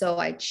 And so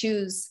I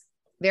choose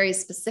very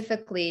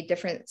specifically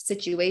different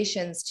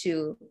situations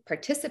to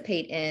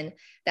participate in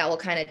that will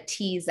kind of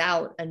tease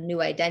out a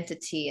new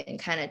identity and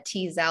kind of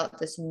tease out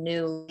this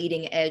new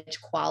leading edge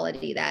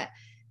quality that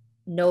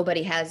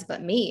nobody has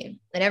but me.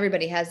 And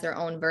everybody has their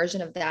own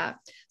version of that.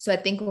 So I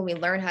think when we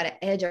learn how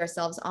to edge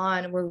ourselves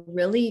on, we're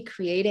really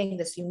creating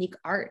this unique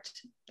art.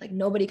 Like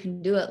nobody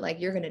can do it like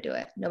you're going to do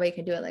it. Nobody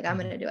can do it like I'm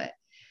going to do it.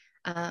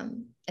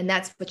 And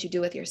that's what you do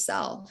with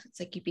yourself.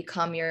 It's like you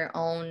become your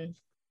own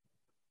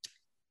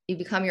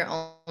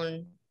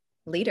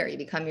leader, you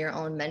become your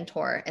own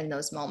mentor in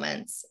those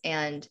moments.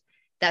 And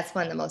that's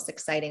when the most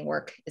exciting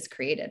work is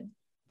created.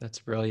 That's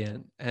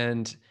brilliant.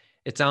 And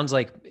it sounds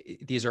like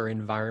these are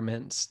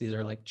environments, these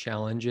are like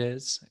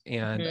challenges.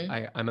 And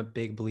I'm a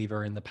big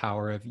believer in the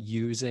power of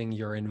using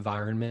your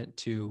environment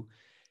to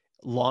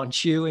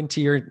launch you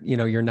into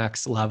your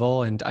next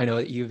level. And I know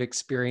that you've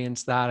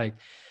experienced that.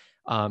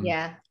 I've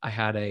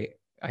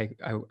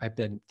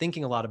been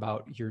thinking a lot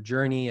about your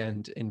journey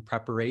and in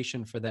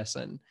preparation for this.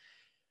 And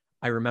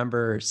I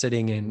remember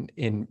sitting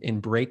in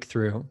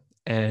Breakthrough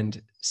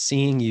and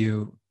seeing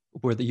you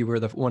were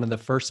one of the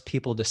first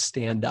people to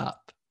stand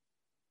up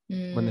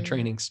when the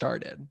training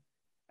started.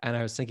 And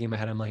I was thinking in my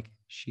head, I'm like,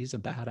 she's a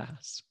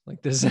badass.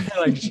 Like this,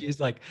 like she's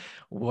like,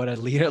 what a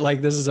leader.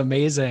 Like this is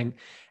amazing.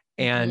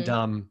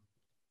 And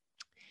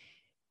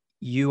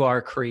you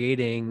are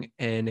creating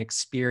an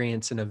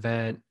experience, an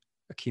event,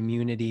 a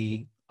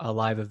community, a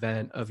live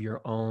event of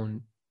your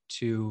own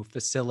to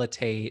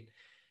facilitate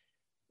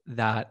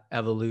that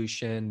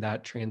evolution,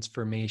 that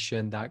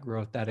transformation, that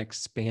growth, that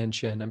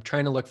expansion. I'm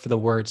trying to look for the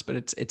words,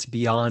 but it's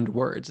beyond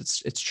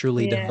words. It's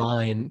truly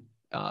divine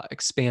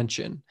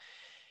expansion.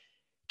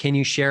 Can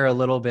you share a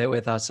little bit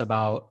with us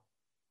about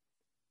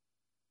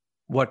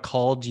what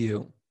called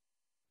you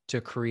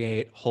to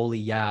create Holy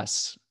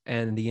Yes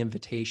and the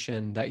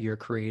invitation that you're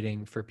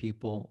creating for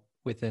people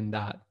within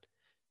that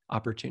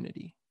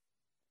opportunity?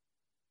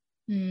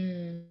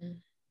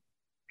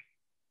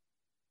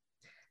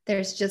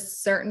 There's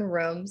just certain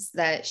rooms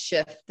that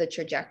shift the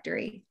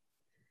trajectory.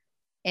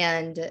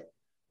 And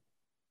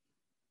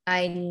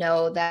I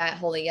know that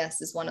Holy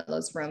Yes is one of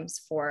those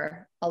rooms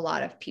for a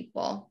lot of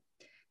people.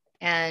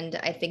 And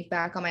I think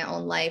back on my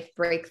own life,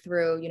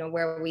 breakthrough,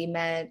 where we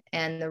met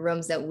and the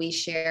rooms that we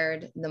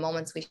shared, the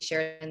moments we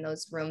shared in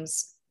those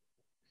rooms,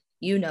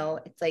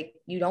 it's like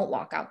you don't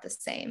walk out the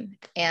same.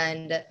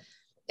 And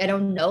I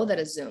don't know that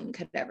a Zoom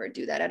could ever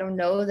do that. I don't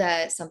know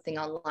that something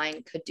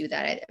online could do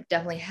that. I've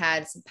definitely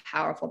had some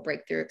powerful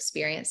breakthrough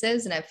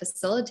experiences, and I've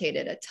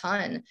facilitated a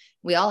ton.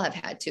 We all have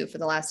had to for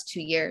the last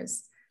 2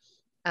 years.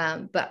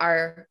 But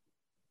our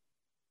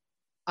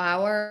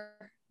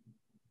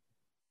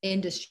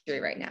industry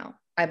right now,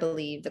 I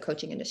believe the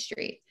coaching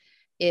industry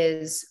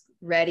is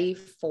ready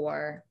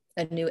for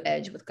a new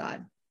edge with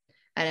God.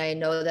 And I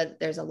know that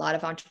there's a lot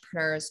of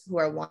entrepreneurs who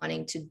are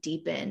wanting to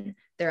deepen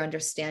their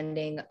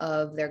understanding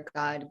of their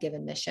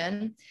God-given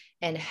mission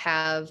and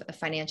have a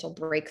financial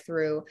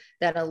breakthrough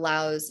that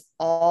allows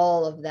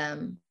all of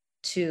them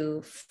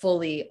to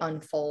fully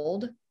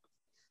unfold.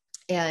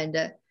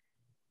 And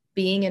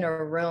being in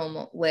a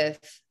room with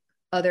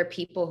other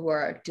people who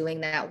are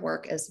doing that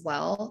work as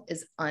well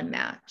is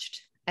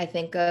unmatched. I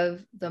think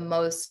of the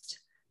most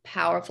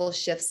powerful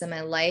shifts in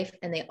my life,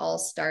 and they all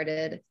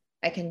started,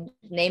 I can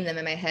name them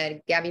in my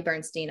head: Gabby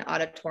Bernstein,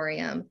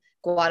 Auditorium,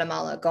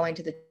 Guatemala, Going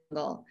to the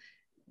Jungle,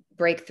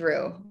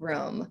 Breakthrough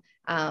Room,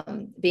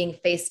 being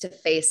face to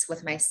face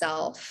with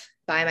myself,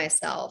 by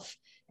myself,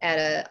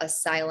 at a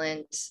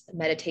silent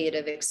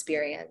meditative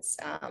experience,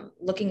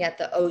 looking at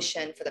the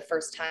ocean for the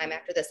first time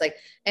after this. Like,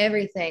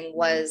 everything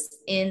was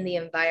in the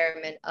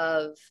environment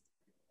of,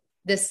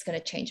 this is going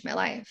to change my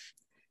life.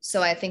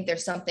 So I think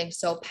there's something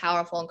so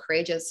powerful and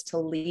courageous to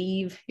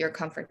leave your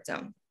comfort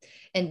zone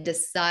and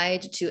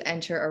decide to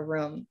enter a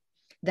room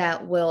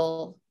that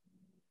will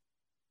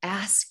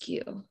ask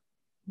you,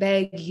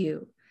 beg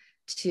you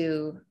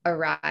to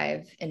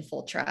arrive in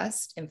full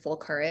trust, in full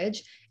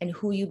courage, and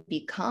who you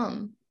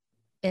become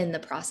in the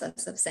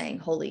process of saying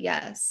Holy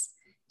Yes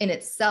in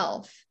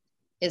itself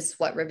is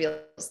what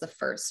reveals the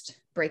first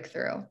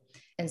breakthrough.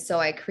 And so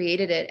I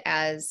created it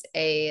as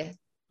a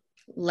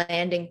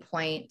landing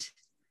point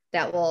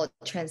that will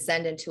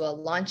transcend into a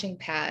launching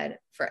pad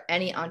for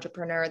any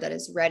entrepreneur that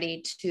is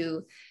ready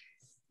to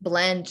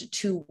blend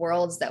two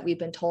worlds that we've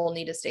been told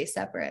need to stay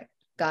separate: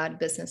 God,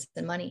 business,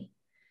 and money,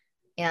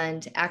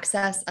 and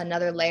access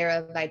another layer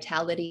of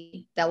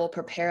vitality that will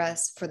prepare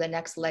us for the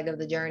next leg of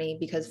the journey.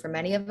 Because for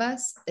many of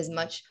us, as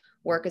much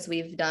work as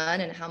we've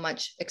done and how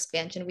much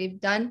expansion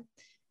we've done,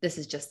 this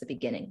is just the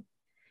beginning.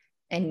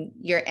 And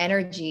your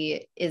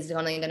energy is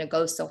only going to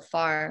go so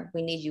far.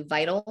 We need you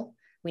vital.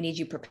 We need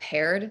you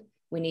prepared.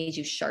 We need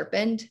you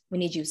sharpened. We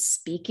need you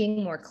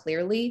speaking more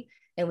clearly.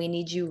 And we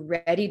need you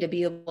ready to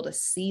be able to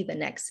see the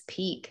next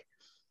peak.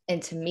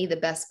 And to me, the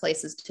best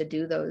places to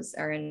do those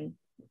are in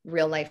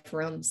real life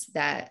rooms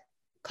that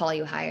call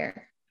you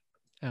higher.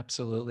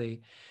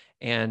 Absolutely.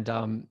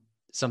 And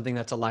something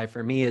that's alive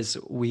for me is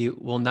we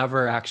will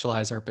never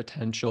actualize our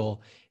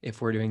potential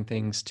if we're doing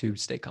things to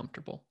stay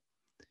comfortable.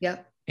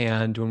 Yep.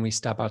 And when we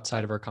step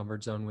outside of our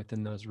comfort zone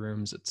within those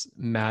rooms, it's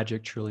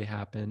magic truly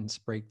happens,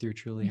 breakthrough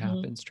truly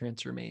happens,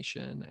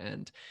 transformation.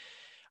 And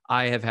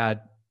I have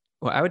had,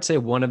 well, I would say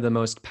one of the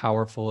most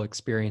powerful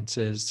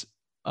experiences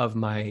of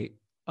my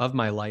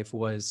life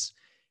was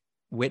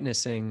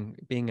witnessing,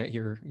 being at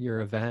your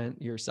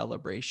event, your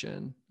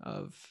celebration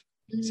of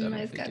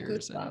Seven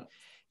Figures. And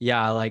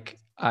yeah, like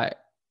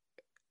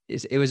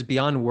it was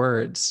beyond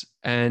words.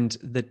 And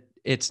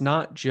it's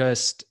not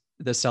just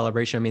the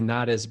celebration. I mean,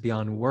 that is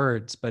beyond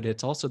words, but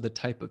it's also the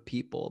type of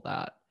people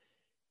that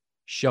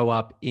show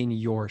up in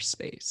your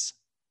space.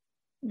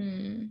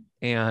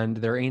 And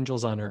they're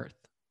angels on earth,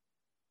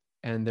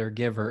 and they're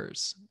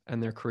givers,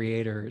 and they're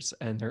creators,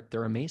 and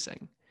they're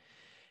amazing.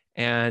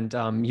 And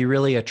you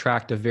really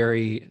attract a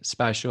very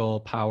special,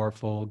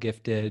 powerful,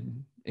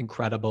 gifted,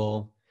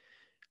 incredible,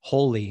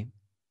 holy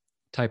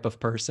type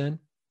of person.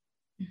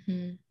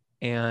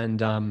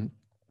 And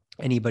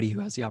anybody who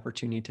has the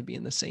opportunity to be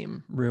in the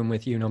same room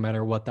with you, no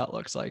matter what that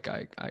looks like,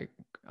 I'm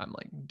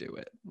like, do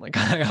it. Like,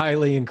 I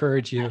highly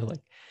encourage you.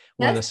 Like,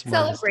 one of the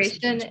smartest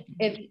celebration,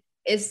 it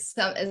is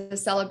a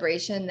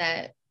celebration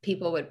that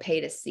people would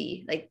pay to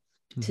see, like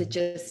to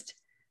just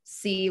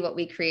see what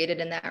we created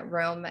in that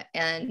room.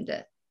 And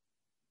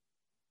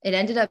it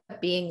ended up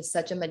being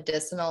such a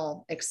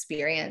medicinal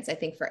experience, I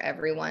think, for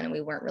everyone. And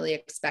we weren't really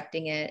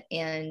expecting it.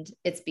 And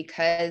it's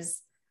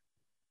because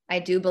I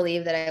do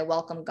believe that I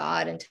welcome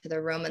God into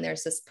the room, and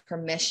there's this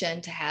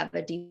permission to have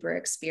a deeper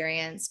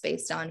experience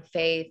based on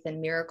faith and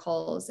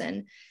miracles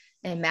and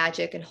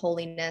magic and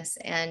holiness.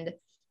 And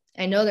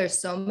I know there's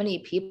so many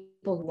people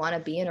who want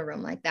to be in a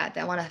room like that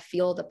want to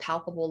feel the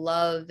palpable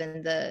love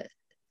and the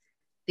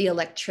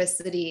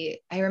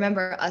electricity. I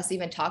remember us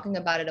even talking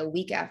about it a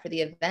week after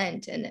the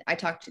event, and I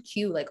talked to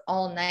Q like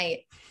all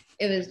night.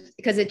 It was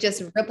because it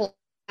just rippled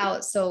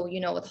out. So,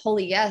 with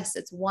Holy Yes,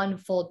 it's one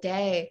full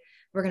day.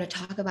 We're going to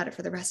talk about it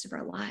for the rest of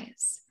our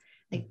lives.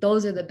 Like,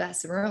 those are the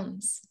best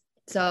rooms.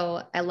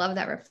 So I love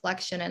that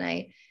reflection. And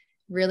I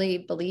really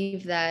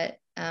believe that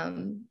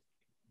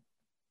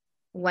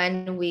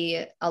when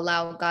we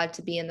allow God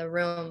to be in the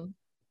room,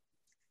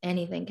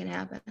 anything can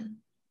happen.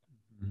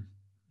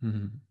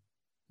 Mm-hmm.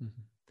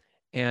 Mm-hmm.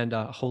 And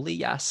Holy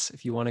Yes,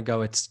 if you want to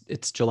go, it's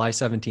July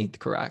 17th,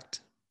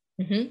 correct?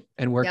 Mm-hmm.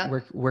 And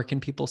where can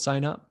people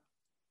sign up?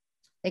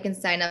 They can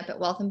sign up at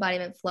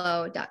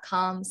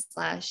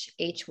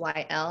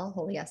wealthembodimentflow.com/HYL,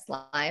 Holy Yes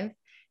Live.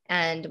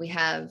 And we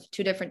have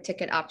 2 different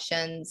ticket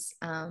options.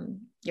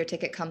 Your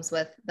ticket comes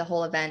with the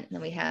whole event. And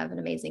then we have an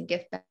amazing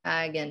gift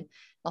bag and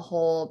a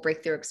whole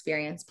breakthrough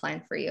experience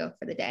planned for you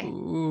for the day.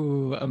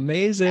 Ooh,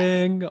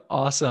 amazing. Yeah.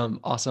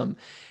 Awesome.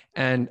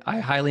 And I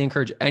highly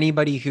encourage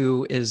anybody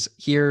who is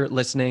here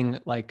listening,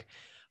 like,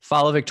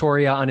 follow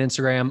Victoria on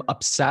Instagram,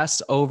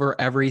 obsess over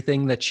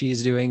everything that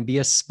she's doing, be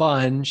a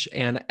sponge,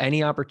 and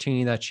any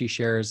opportunity that she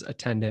shares,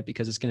 attend it,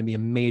 because it's going to be a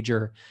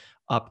major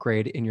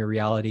upgrade in your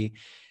reality.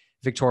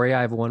 Victoria,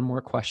 I have one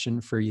more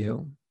question for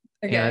you.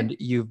 Okay. And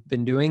you've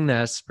been doing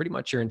this pretty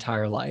much your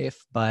entire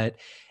life, but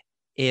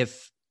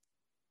if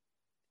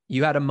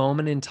you had a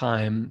moment in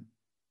time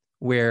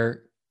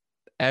where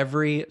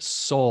every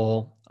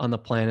soul on the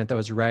planet that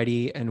was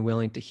ready and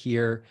willing to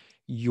hear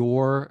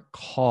your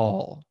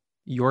call,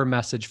 your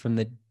message from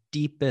the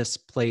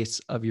deepest place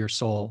of your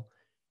soul,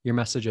 your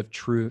message of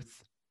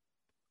truth,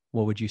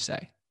 what would you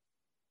say?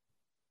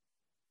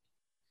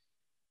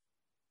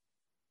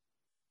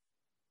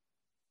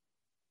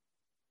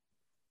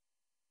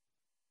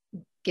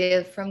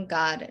 Give from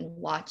God and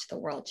watch the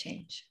world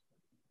change.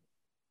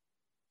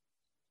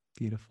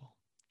 Beautiful.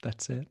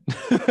 That's it.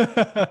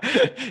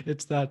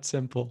 It's that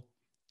simple.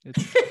 I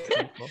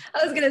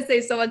was going to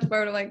say so much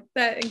more, but I'm like,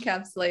 that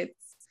encapsulates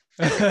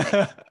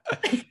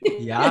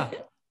Yeah.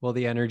 Well,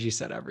 the energy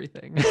said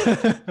everything.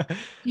 I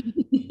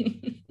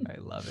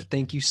love it.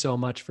 Thank you so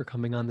much for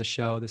coming on the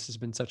show. This has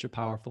been such a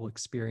powerful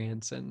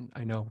experience. And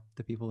I know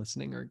the people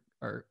listening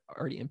are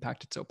already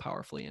impacted so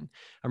powerfully. And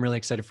I'm really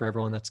excited for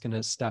everyone that's going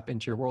to step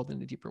into your world in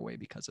a deeper way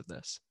because of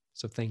this.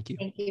 So thank you.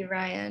 Thank you,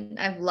 Ryan.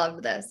 I've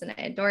loved this and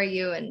I adore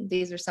you. And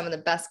these are some of the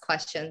best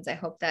questions. I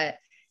hope that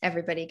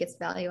everybody gets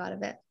value out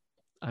of it.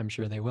 I'm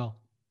sure they will.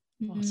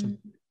 Awesome.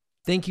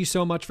 Thank you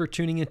so much for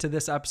tuning into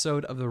this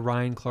episode of the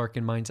Ryan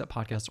Clarkin Mindset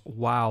Podcast.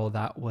 Wow,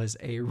 that was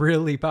a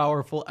really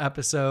powerful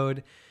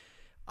episode.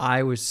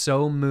 I was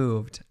so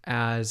moved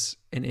as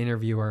an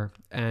interviewer.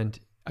 And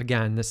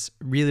again, this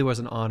really was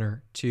an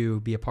honor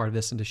to be a part of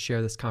this and to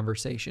share this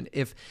conversation.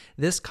 If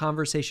this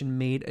conversation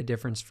made a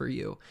difference for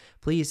you,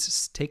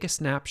 please take a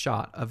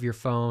snapshot of your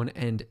phone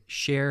and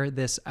share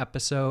this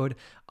episode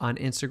on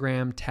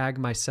Instagram. Tag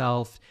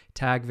myself,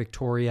 tag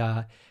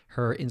Victoria.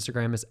 Her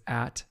Instagram is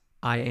at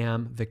I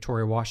am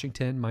Victoria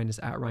Washington. Mine is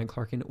at Ryan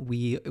Clarkin.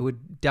 It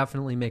would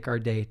definitely make our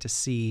day to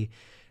see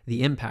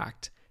the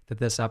impact that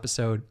this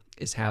episode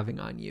is having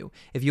on you.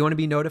 If you want to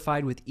be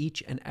notified with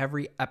each and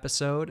every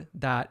episode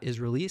that is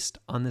released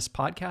on this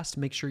podcast,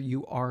 make sure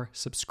you are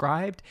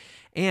subscribed.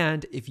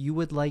 And if you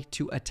would like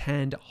to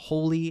attend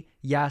Holy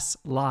Yes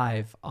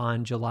Live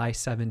on July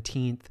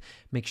 17th,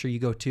 make sure you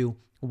go to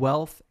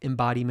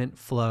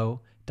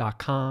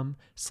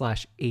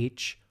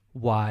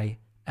wealthembodimentflow.com/HYL.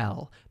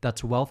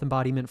 That's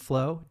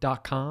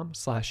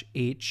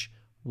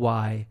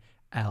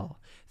wealthembodimentflow.com/HYL.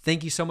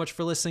 Thank you so much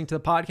for listening to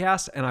the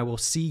podcast, and I will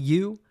see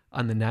you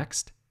on the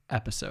next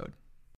episode.